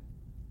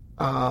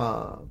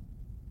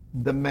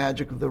the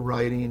magic of the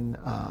writing.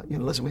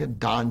 Listen, we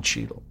had Don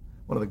Cheadle,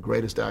 one of the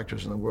greatest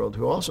actors in the world,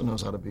 who also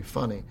knows how to be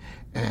funny,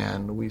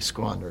 and we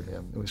squandered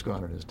him. We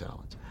squandered his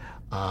talents.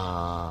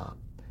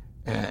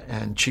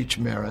 And Cheech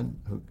Marin,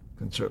 who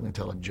can certainly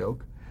tell a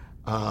joke.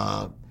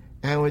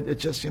 And it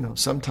just,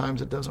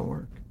 sometimes it doesn't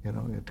work.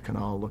 It can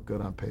all look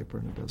good on paper,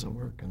 and it doesn't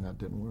work, and that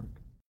didn't work.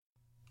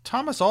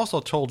 Thomas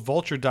also told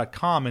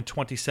Vulture.com in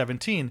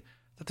 2017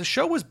 that the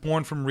show was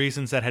born from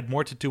reasons that had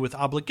more to do with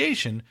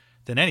obligation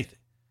than anything.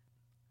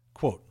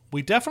 Quote,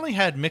 "We definitely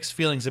had mixed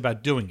feelings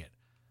about doing it,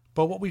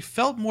 but what we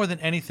felt more than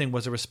anything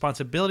was a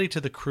responsibility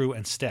to the crew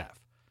and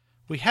staff.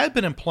 We had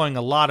been employing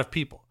a lot of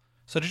people,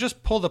 so to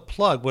just pull the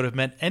plug would have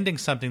meant ending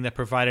something that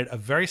provided a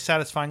very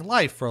satisfying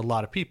life for a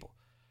lot of people.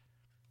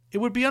 It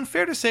would be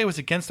unfair to say it was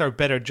against our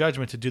better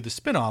judgment to do the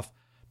spin-off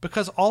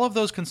because all of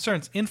those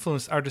concerns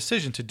influenced our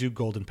decision to do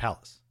Golden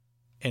Palace."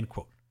 End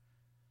quote.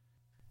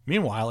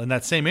 Meanwhile, in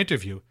that same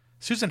interview,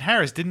 Susan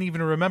Harris didn't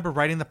even remember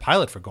writing the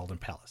pilot for Golden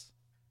Palace.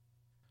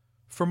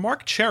 For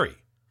Mark Cherry,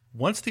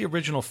 once the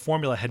original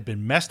formula had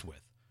been messed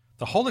with,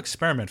 the whole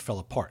experiment fell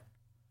apart.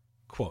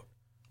 Quote,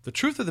 "The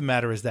truth of the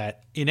matter is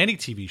that, in any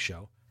TV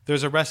show,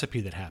 there's a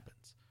recipe that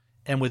happens.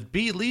 And with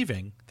B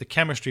leaving, the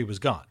chemistry was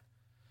gone.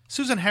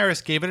 Susan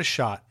Harris gave it a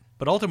shot,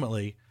 but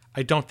ultimately,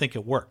 I don't think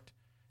it worked.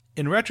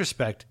 In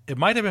retrospect, it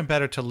might have been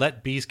better to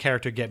let B's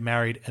character get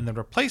married and then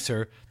replace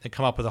her than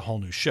come up with a whole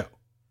new show."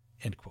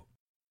 End quote.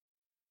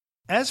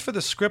 As for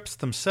the scripts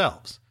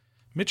themselves,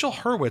 Mitchell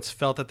Hurwitz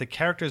felt that the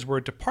characters were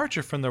a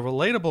departure from the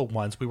relatable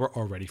ones we were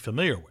already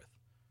familiar with.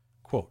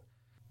 Quote,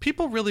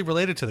 "People really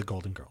related to the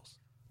Golden Girls.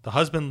 The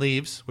husband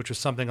leaves, which was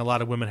something a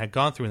lot of women had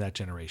gone through in that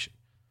generation.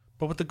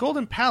 But with the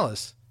Golden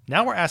Palace,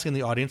 now we're asking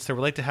the audience to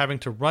relate to having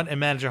to run and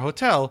manage a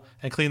hotel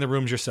and clean the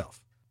rooms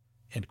yourself."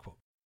 End quote.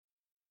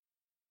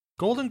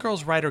 Golden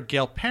Girls writer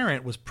Gail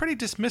Parent was pretty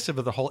dismissive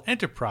of the whole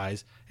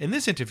enterprise in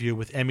this interview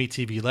with Emmy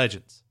TV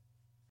Legends.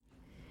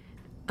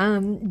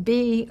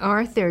 B.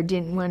 Arthur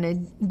didn't want to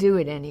do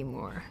it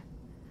anymore.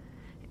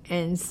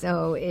 And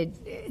so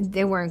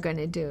they weren't going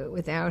to do it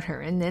without her.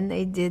 And then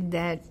they did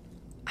that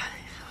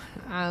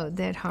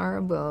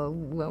horrible,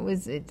 what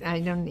was it? I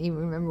don't even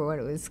remember what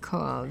it was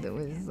called. It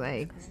was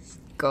like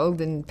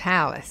Golden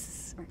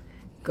Palace.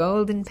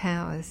 Golden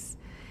Palace.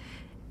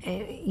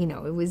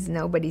 It was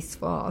nobody's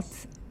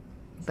fault,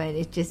 but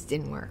it just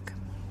didn't work.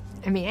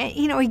 I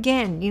mean,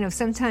 again,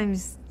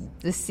 sometimes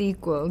the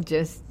sequel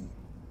just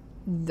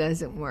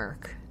doesn't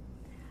work.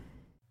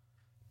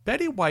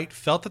 Betty White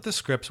felt that the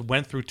scripts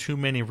went through too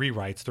many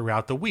rewrites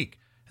throughout the week,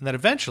 and that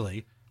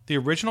eventually the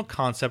original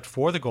concept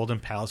for the Golden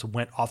Palace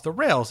went off the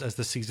rails as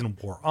the season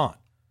wore on.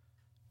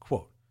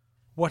 Quote,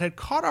 "What had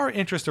caught our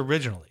interest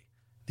originally,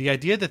 the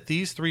idea that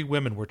these three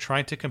women were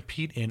trying to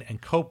compete in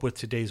and cope with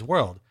today's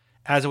world,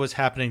 as it was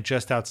happening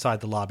just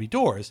outside the lobby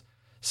doors,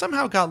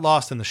 somehow got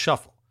lost in the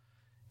shuffle.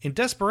 In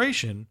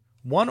desperation,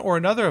 one or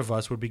another of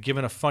us would be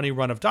given a funny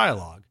run of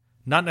dialogue,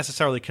 not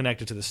necessarily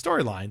connected to the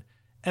storyline,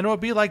 and it would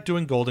be like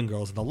doing Golden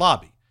Girls in the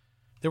lobby.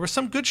 There were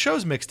some good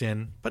shows mixed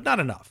in, but not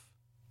enough."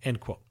 End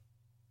quote.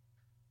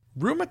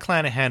 Rue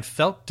McClanahan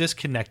felt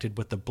disconnected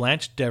with the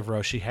Blanche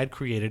Devereaux she had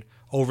created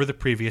over the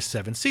previous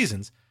 7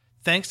 seasons,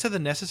 thanks to the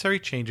necessary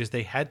changes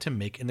they had to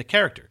make in the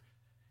character.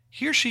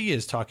 Here she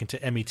is talking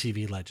to Emmy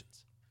TV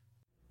Legends.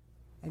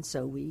 And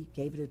so we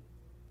gave it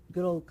a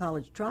good old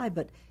college try,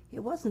 but it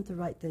wasn't the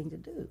right thing to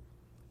do.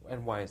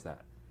 And why is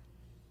that?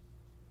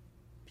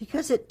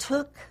 Because it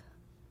took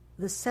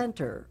the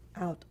center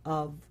out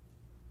of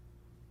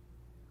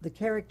the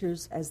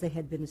characters as they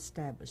had been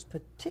established,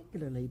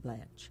 particularly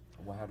Blanche.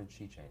 Well, how did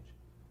she change?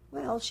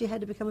 Well, she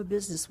had to become a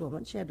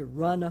businesswoman. She had to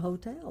run a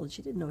hotel, and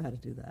she didn't know how to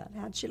do that.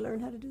 How'd she learn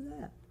how to do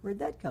that? Where'd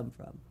that come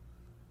from?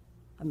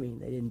 I mean,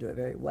 they didn't do it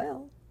very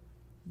well,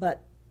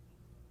 but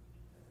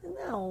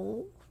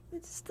no,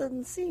 it just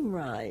doesn't seem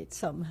right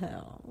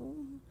somehow.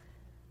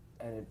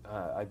 And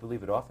I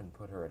believe it often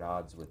put her at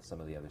odds with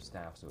some of the other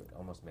staff, so it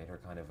almost made her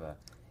kind of a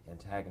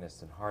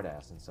antagonist and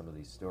hard-ass in some of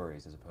these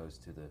stories, as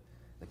opposed to the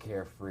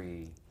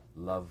carefree,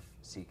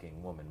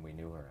 love-seeking woman we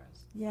knew her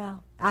as. Yeah,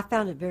 I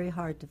found it very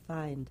hard to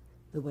find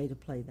the way to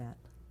play that.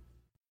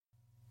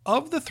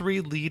 Of the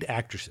 3 lead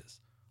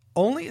actresses,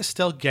 only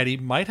Estelle Getty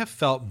might have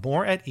felt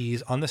more at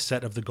ease on the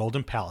set of the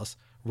Golden Palace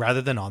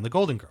rather than on the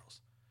Golden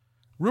Girls.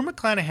 Rue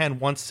McClanahan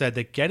once said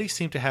that Getty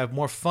seemed to have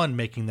more fun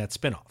making that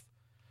spinoff.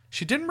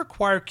 She didn't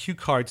require cue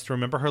cards to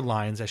remember her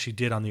lines as she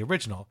did on the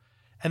original,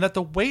 and that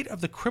the weight of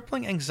the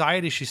crippling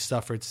anxiety she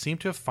suffered seemed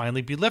to have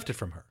finally been lifted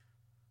from her.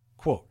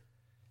 Quote,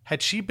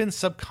 "Had she been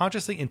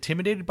subconsciously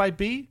intimidated by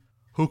B,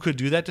 who could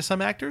do that to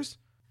some actors?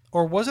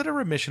 Or was it a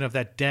remission of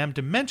that damned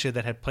dementia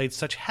that had played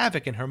such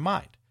havoc in her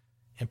mind?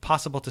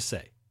 Impossible to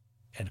say."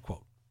 End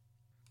quote.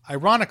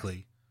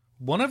 Ironically,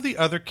 one of the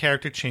other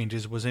character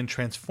changes was in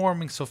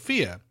transforming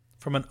Sophia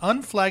from an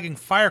unflagging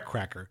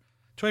firecracker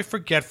to a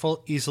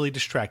forgetful, easily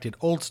distracted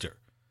oldster.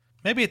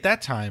 Maybe at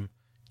that time,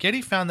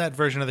 Getty found that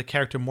version of the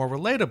character more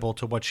relatable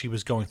to what she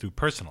was going through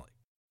personally.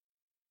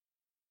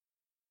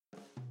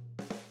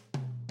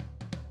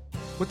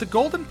 With the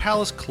Golden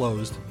Palace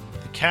closed,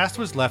 the cast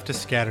was left to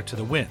scatter to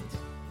the winds.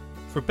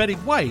 For Betty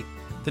White,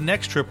 the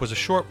next trip was a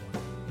short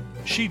one.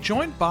 She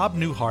joined Bob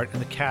Newhart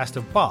and the cast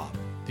of Bob,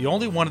 the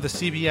only one of the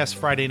CBS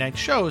Friday night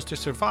shows to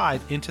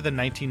survive into the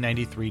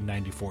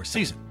 1993-94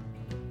 season.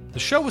 The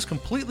show was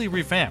completely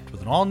revamped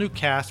with an all-new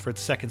cast for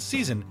its second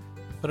season,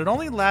 but it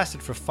only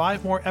lasted for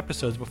 5 more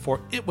episodes before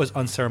it was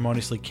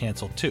unceremoniously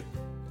canceled too.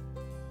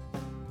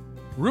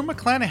 Rue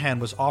McClanahan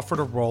was offered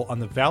a role on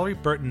the Valerie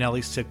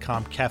Bertinelli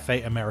sitcom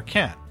Café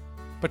Américain,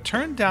 but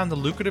turned down the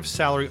lucrative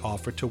salary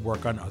offer to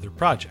work on other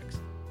projects.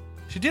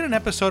 She did an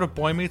episode of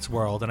Boy Meets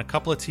World and a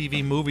couple of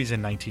TV movies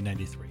in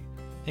 1993,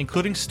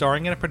 including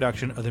starring in a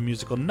production of the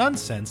musical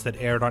Nonsense that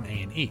aired on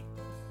A&E.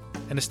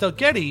 And Estelle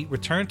Getty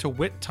returned to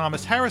Whit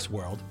Thomas Harris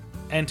World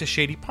and to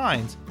Shady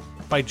Pines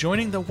by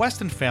joining the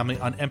Weston family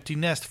on Empty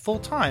Nest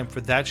full-time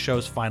for that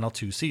show's final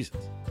 2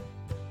 seasons.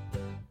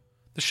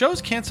 The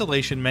show's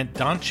cancellation meant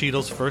Don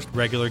Cheadle's first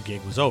regular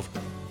gig was over,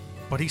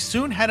 but he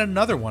soon had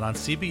another one on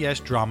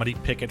CBS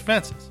dramedy Picket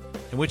Fences,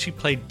 in which he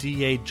played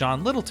DA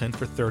John Littleton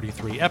for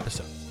 33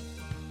 episodes.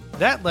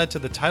 That led to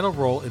the title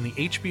role in the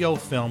HBO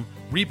film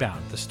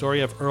Rebound, the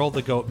story of Earl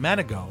the Goat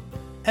Manigault,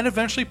 and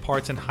eventually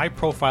parts in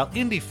high-profile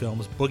indie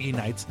films Boogie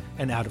Nights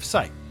and Out of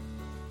Sight.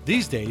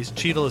 These days,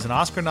 Cheadle is an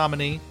Oscar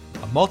nominee,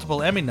 a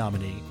multiple Emmy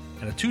nominee,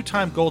 and a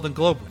 2-time Golden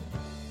Globe winner.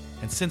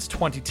 And since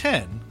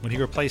 2010, when he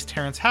replaced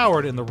Terrence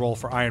Howard in the role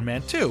for Iron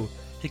Man 2,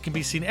 he can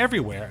be seen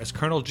everywhere as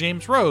Colonel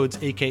James Rhodes,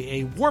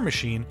 aka War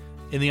Machine,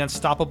 in the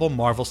unstoppable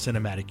Marvel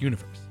Cinematic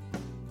Universe.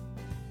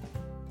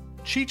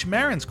 Cheech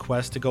Marin's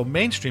quest to go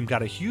mainstream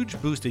got a huge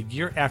boost a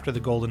year after the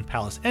Golden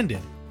Palace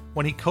ended,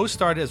 when he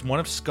co-starred as one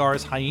of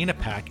Scar's hyena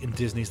pack in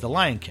Disney's The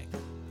Lion King.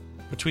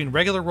 Between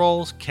regular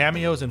roles,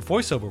 cameos, and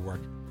voiceover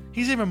work,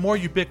 he's even more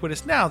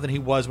ubiquitous now than he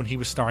was when he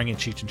was starring in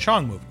Cheech and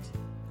Chong movies.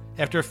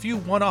 After a few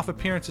one-off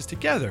appearances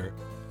together,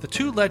 the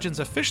two legends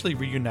officially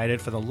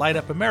reunited for the Light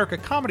Up America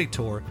comedy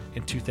tour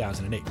in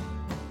 2008.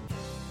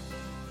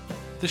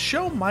 The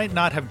show might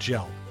not have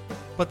gelled,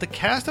 but the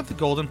cast of the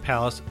Golden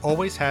Palace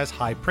always has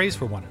high praise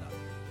for one another.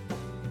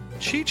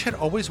 Cheech had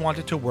always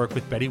wanted to work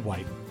with Betty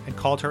White and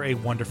called her a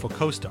wonderful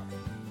co-star.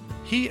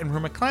 He and Rue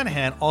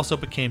McClanahan also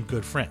became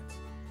good friends.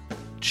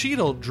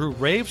 Cheadle drew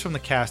raves from the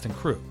cast and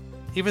crew,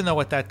 even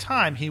though at that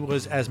time he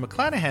was, as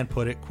McClanahan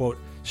put it, quote,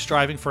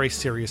 striving for a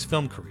serious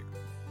film career.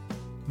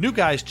 New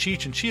guys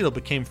Cheech and Cheadle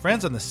became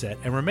friends on the set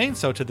and remain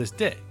so to this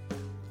day.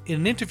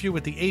 In an interview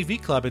with the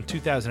AV Club in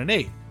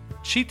 2008,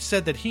 Cheech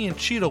said that he and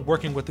Cheadle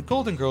working with the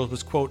Golden Girls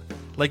was, quote,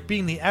 like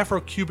being the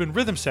Afro-Cuban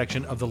rhythm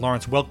section of the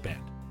Lawrence Welk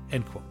Band,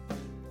 end quote.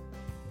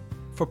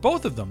 For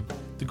both of them,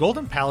 the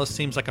Golden Palace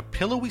seems like a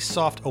pillowy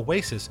soft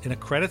oasis in a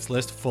credits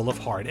list full of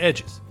hard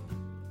edges.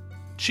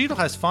 Cheadle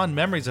has fond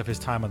memories of his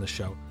time on the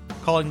show,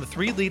 calling the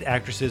three lead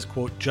actresses,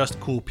 quote, just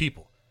cool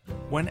people.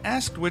 When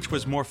asked which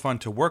was more fun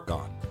to work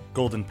on,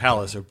 Golden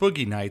Palace or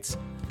Boogie Nights,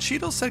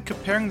 Cheadle said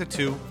comparing the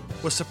two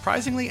was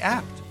surprisingly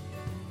apt.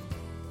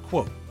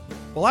 Quote,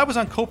 well, I was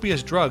on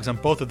copious drugs on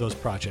both of those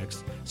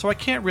projects, so I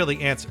can't really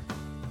answer.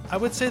 I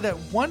would say that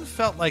one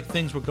felt like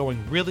things were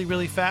going really,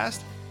 really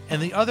fast,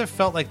 and the other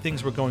felt like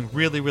things were going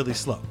really, really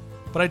slow,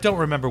 but I don't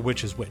remember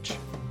which is which,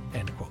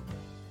 end quote.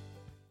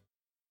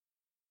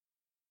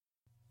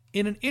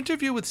 In an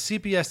interview with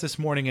CBS This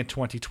Morning in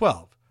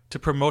 2012, to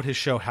promote his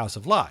show House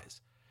of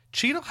Lies,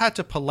 Cheadle had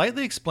to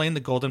politely explain the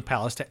Golden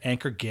Palace to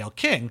anchor Gayle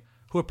King,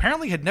 who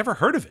apparently had never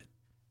heard of it.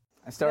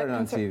 I started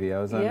on TV.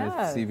 I was on the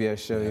CBS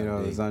show,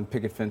 I was on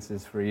picket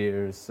fences for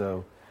years,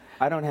 so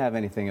I don't have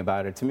anything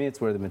about it. To me,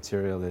 it's where the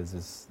material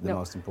is the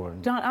most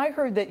important. Don, I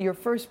heard that your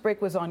first break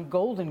was on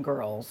Golden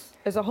Girls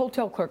as a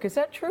hotel clerk. Is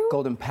that true?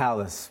 Golden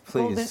Palace,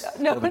 please.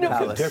 Golden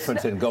Palace. There's a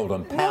difference in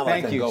Golden Palace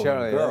Thank you, and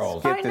Charlie. Golden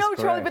Girls. I know,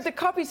 Charlie, but the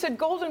copy said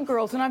Golden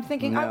Girls, and I'm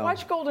thinking, I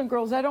watched Golden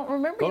Girls. I don't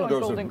remember you on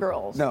Golden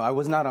Girls. No, I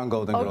was not on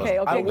Golden Girls. Okay.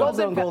 I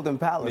was on Golden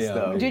Palace,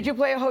 though. Did you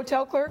play a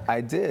hotel clerk?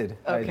 I did.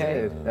 Okay. I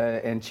did.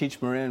 And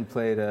Cheech Marin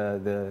played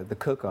the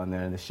cook on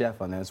there and the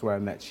chef on there. That's where I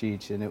met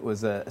Cheech, and it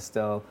was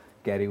Estelle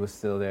Getty was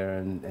still there,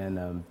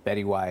 and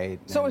Betty White.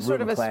 So it's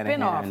sort of a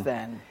spin-off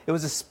then? It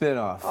was a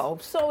spin-off. Oh,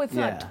 so it's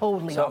not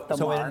totally off the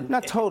mark.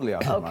 Not totally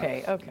off the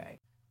mark. Okay.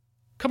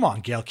 Come on,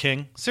 Gayle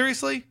King.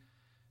 Seriously?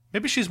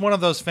 Maybe she's one of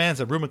those fans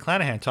that Rue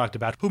McClanahan talked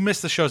about who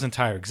missed the show's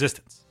entire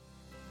existence.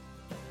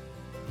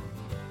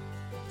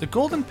 The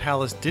Golden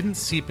Palace didn't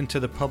seep into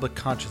the public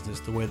consciousness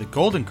the way the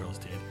Golden Girls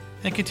did,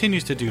 and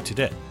continues to do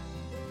today.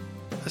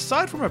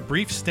 Aside from a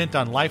brief stint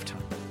on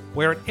Lifetime,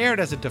 where it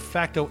aired as a de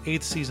facto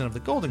 8th season of the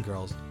Golden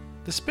Girls,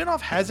 the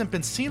spin-off hasn't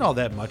been seen all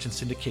that much in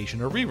syndication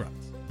or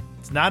reruns.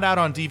 It's not out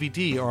on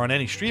DVD or on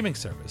any streaming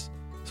service,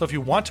 so if you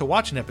want to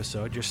watch an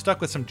episode, you're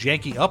stuck with some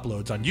janky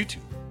uploads on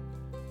YouTube.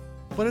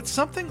 But it's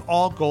something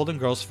all Golden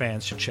Girls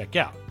fans should check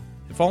out,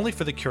 if only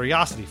for the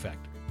curiosity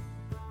factor.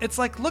 It's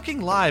like looking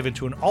live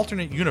into an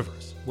alternate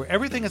universe, where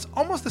everything is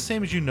almost the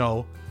same as you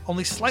know,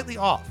 only slightly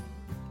off.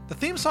 The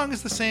theme song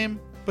is the same,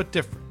 but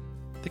different.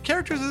 The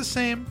characters are the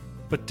same,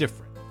 but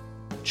different.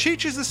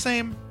 Cheech is the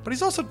same, but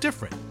he's also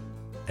different.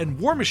 And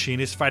War Machine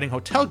is fighting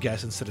hotel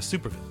guests instead of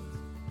supervillains.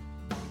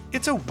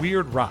 It's a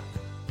weird ride.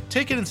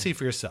 Take it and see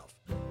for yourself.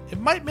 It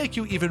might make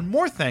you even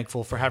more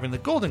thankful for having the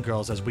Golden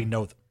Girls as we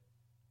know them.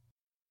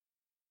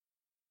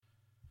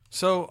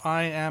 So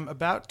I am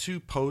about to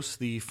post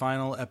the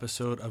final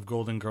episode of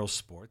Golden Girls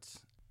Sports.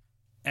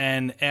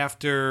 And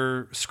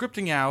after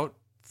scripting out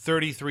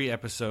 33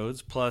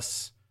 episodes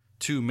plus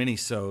 2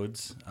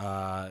 minisodes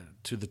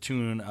to the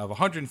tune of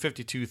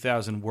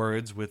 152,000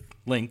 words with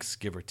links,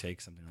 give or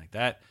take, something like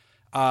that,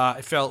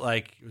 I felt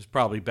like it was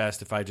probably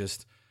best if I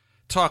just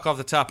talk off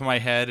the top of my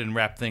head and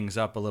wrap things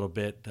up a little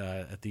bit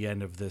at the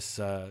end of this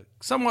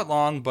somewhat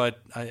long, but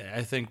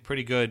I think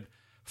pretty good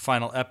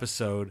final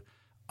episode.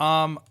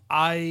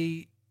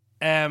 I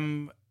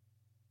am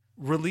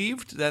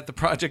relieved that the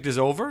project is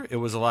over. It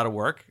was a lot of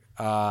work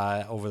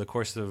over the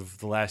course of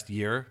the last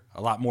year,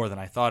 a lot more than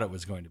I thought it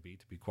was going to be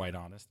quite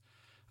honest.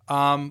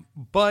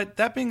 But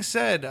that being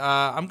said,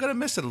 I'm going to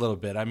miss it a little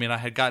bit. I mean, I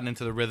had gotten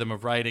into the rhythm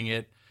of writing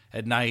it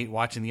at night,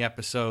 watching the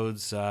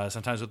episodes,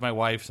 sometimes with my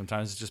wife,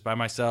 sometimes just by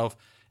myself,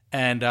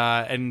 and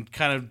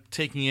kind of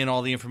taking in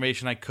all the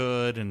information I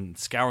could and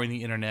scouring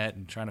the internet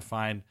and trying to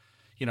find,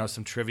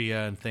 some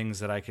trivia and things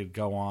that I could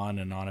go on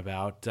and on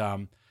about.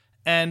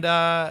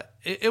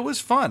 It was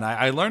fun.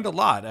 I learned a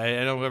lot.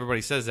 I know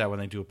everybody says that when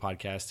they do a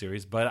podcast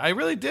series, but I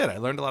really did. I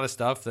learned a lot of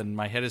stuff, and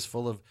my head is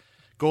full of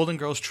Golden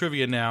Girls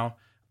trivia now.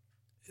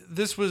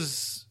 This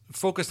was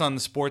focused on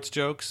the sports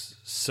jokes,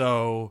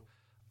 so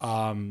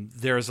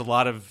there's a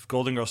lot of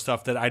Golden Girls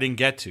stuff that I didn't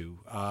get to.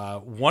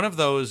 One of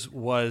those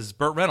was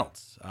Burt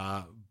Reynolds.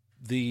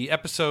 The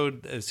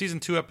episode,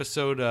 season 2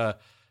 episode,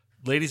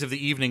 Ladies of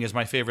the Evening, is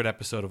my favorite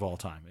episode of all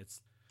time.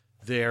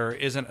 There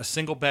isn't a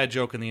single bad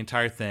joke in the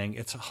entire thing.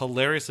 It's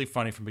hilariously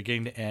funny from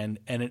beginning to end,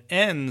 and it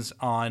ends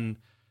on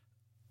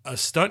a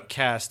stunt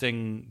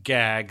casting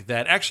gag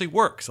that actually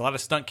works. A lot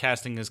of stunt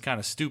casting is kind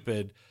of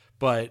stupid,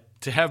 but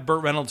to have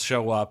Burt Reynolds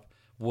show up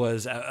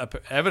was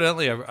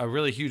evidently a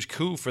really huge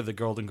coup for the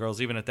Golden Girls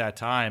even at that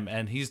time.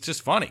 And he's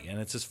just funny. And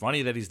it's just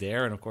funny that he's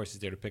there. And, of course,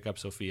 he's there to pick up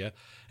Sophia.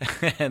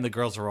 And the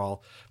girls are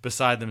all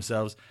beside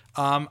themselves.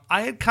 I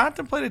had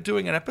contemplated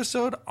doing an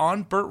episode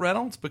on Burt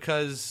Reynolds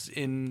because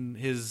in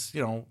his,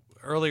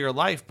 earlier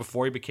life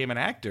before he became an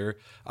actor,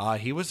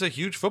 he was a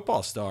huge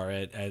football star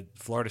at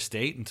Florida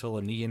State until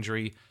a knee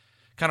injury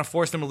kind of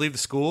forced him to leave the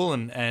school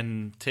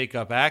and take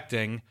up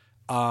acting.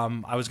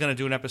 I was going to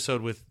do an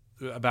episode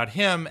about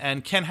him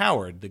and Ken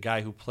Howard, the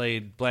guy who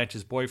played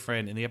Blanche's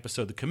boyfriend in the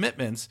episode The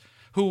Commitments,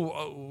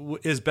 who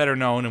is better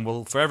known and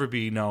will forever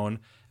be known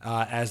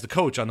as the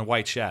coach on The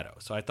White Shadow.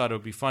 So I thought it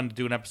would be fun to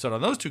do an episode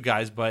on those two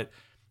guys, but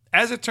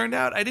as it turned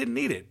out, I didn't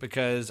need it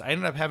because I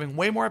ended up having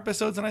way more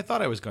episodes than I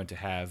thought I was going to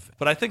have.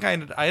 But I think I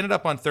ended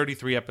up on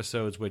 33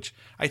 episodes, which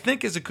I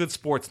think is a good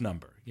sports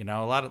number. A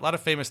lot of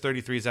famous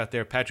 33s out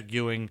there: Patrick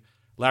Ewing,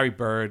 Larry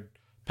Bird,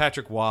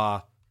 Patrick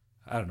Waugh,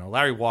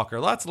 Larry Walker,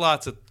 lots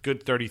of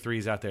good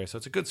 33s out there. So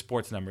it's a good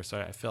sports number. So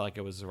I feel like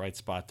it was the right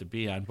spot to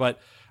be on. But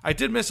I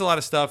did miss a lot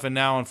of stuff. And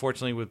now,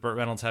 unfortunately, with Burt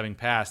Reynolds having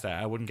passed,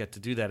 I wouldn't get to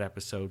do that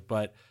episode.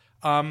 But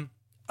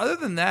other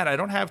than that, I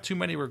don't have too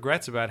many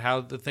regrets about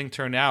how the thing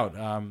turned out.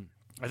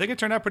 I think it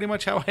turned out pretty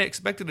much how I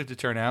expected it to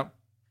turn out.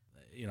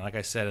 Like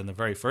I said in the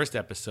very first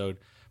episode,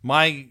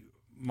 my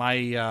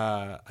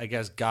I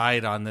guess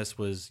guide on this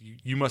was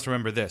You Must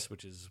Remember This,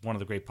 which is one of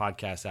the great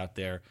podcasts out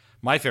there,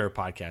 my favorite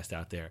podcast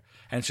out there.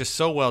 And it's just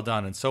so well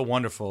done and so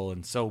wonderful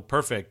and so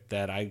perfect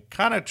that I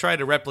kind of tried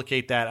to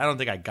replicate that. I don't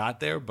think I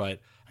got there, but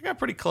I got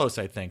pretty close,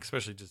 I think,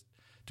 especially just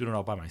doing it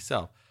all by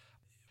myself.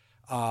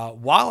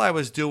 While I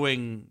was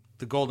doing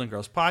the Golden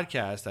Girls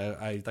podcast,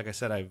 I like I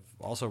said, I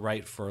also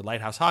write for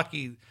Lighthouse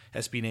Hockey,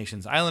 SB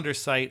Nation's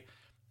Islanders site.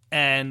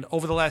 And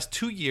over the last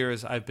 2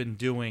 years, I've been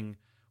doing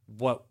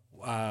what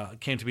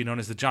came to be known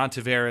as the John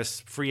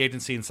Tavares Free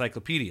Agency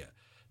Encyclopedia.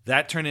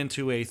 That turned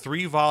into a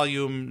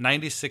 3-volume,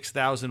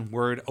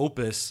 96,000-word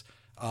opus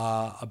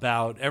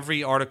about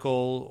every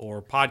article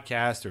or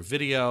podcast or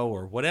video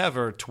or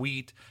whatever,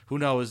 tweet, who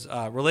knows,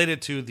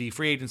 related to the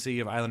free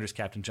agency of Islanders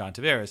captain John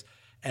Tavares.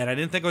 And I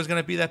didn't think it was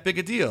going to be that big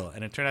a deal.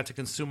 And it turned out to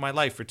consume my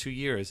life for 2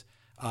 years.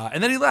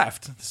 And then he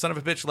left. The son of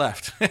a bitch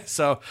left.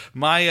 So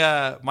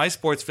my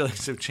sports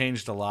feelings have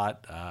changed a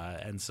lot.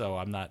 And so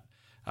I'm not...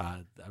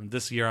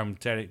 this year I'm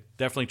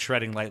definitely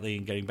treading lightly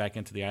and getting back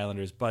into the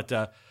Islanders. But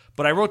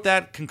I wrote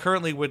that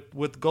concurrently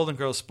with Golden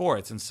Girls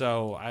Sports. And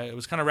so I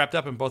was kind of wrapped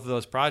up in both of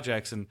those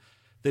projects. And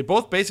they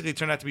both basically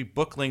turned out to be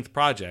book-length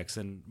projects.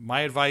 And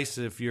my advice,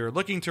 if you're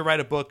looking to write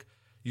a book,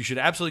 you should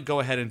absolutely go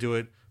ahead and do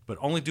it, but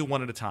only do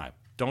one at a time.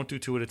 Don't do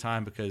two at a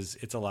time because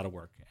it's a lot of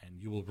work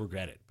and you will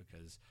regret it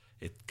because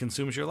it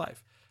consumes your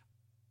life.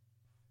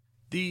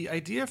 The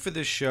idea for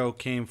this show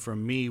came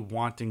from me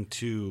wanting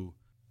to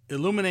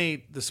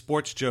illuminate the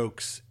sports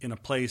jokes in a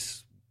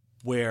place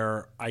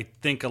where I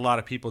think a lot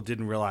of people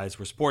didn't realize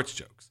were sports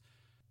jokes.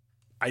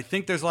 I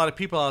think there's a lot of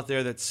people out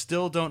there that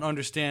still don't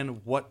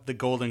understand what the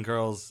Golden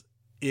Girls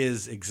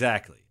is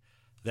exactly.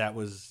 That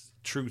was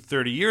true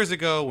 30 years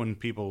ago when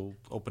people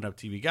opened up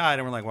TV Guide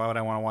and were like, why would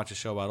I want to watch a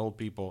show about old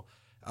people?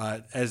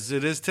 As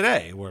it is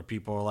today, where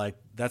people are like,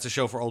 that's a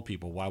show for old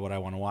people. Why would I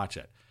want to watch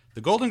it?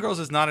 The Golden Girls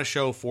is not a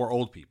show for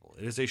old people.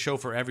 It is a show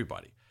for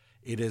everybody.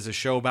 It is a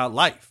show about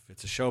life.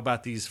 It's a show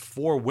about these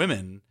 4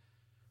 women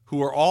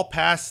who are all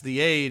past the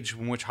age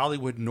in which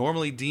Hollywood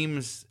normally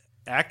deems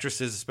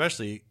actresses,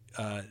 especially,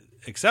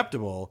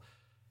 acceptable,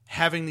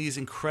 having these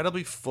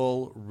incredibly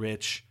full,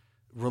 rich,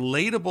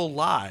 relatable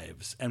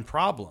lives and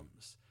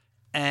problems,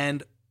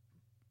 and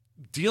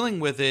dealing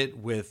with it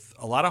with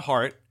a lot of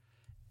heart.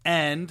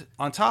 And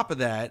on top of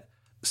that,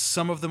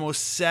 some of the most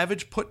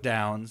savage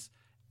put-downs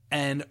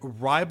and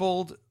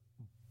ribald,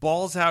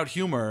 balls-out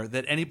humor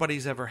that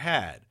anybody's ever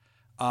had.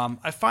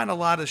 I find a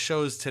lot of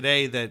shows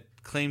today that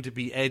claim to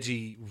be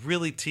edgy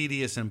really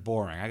tedious and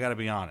boring, I gotta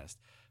be honest.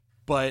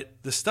 But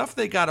the stuff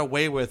they got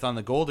away with on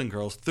the Golden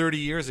Girls 30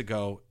 years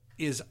ago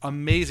is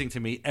amazing to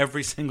me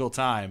every single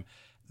time.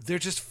 They're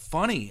just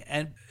funny,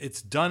 and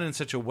it's done in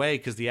such a way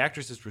because the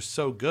actresses were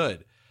so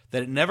good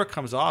that it never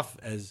comes off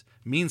as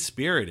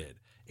mean-spirited.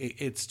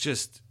 It's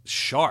just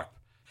sharp.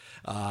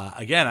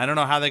 Again, I don't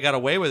know how they got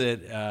away with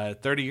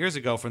it 30 years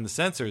ago from the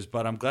censors,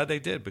 but I'm glad they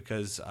did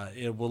because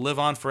it will live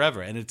on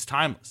forever, and it's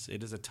timeless.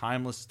 It is a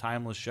timeless,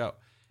 timeless show.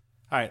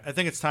 All right, I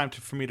think it's time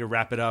for me to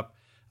wrap it up.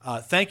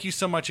 Thank you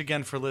so much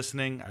again for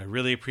listening. I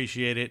really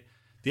appreciate it.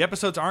 The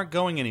episodes aren't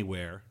going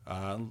anywhere.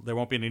 There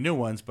won't be any new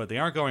ones, but they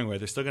aren't going anywhere.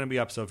 They're still going to be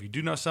up, so if you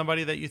do know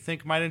somebody that you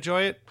think might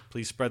enjoy it,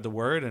 please spread the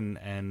word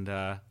and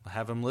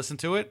have them listen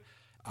to it.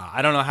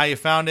 I don't know how you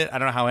found it. I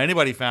don't know how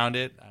anybody found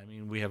it. I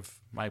mean, we have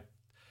my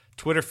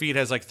Twitter feed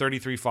has like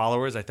 33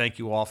 followers. I thank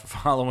you all for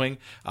following.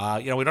 We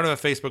don't have a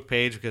Facebook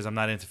page because I'm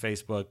not into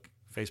Facebook.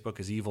 Facebook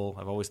is evil.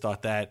 I've always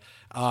thought that.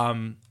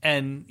 And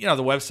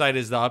the website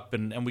is up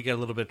and we get a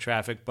little bit of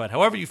traffic. But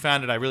however you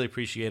found it, I really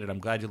appreciate it. I'm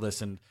glad you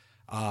listened.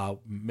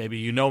 Maybe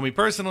you know me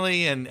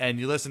personally and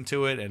you listen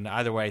to it. And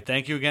either way,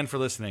 thank you again for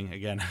listening.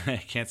 Again, I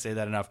can't say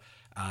that enough.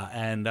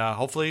 And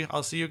hopefully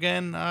I'll see you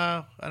again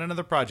on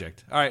another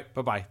project. All right.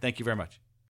 Bye-bye. Thank you very much.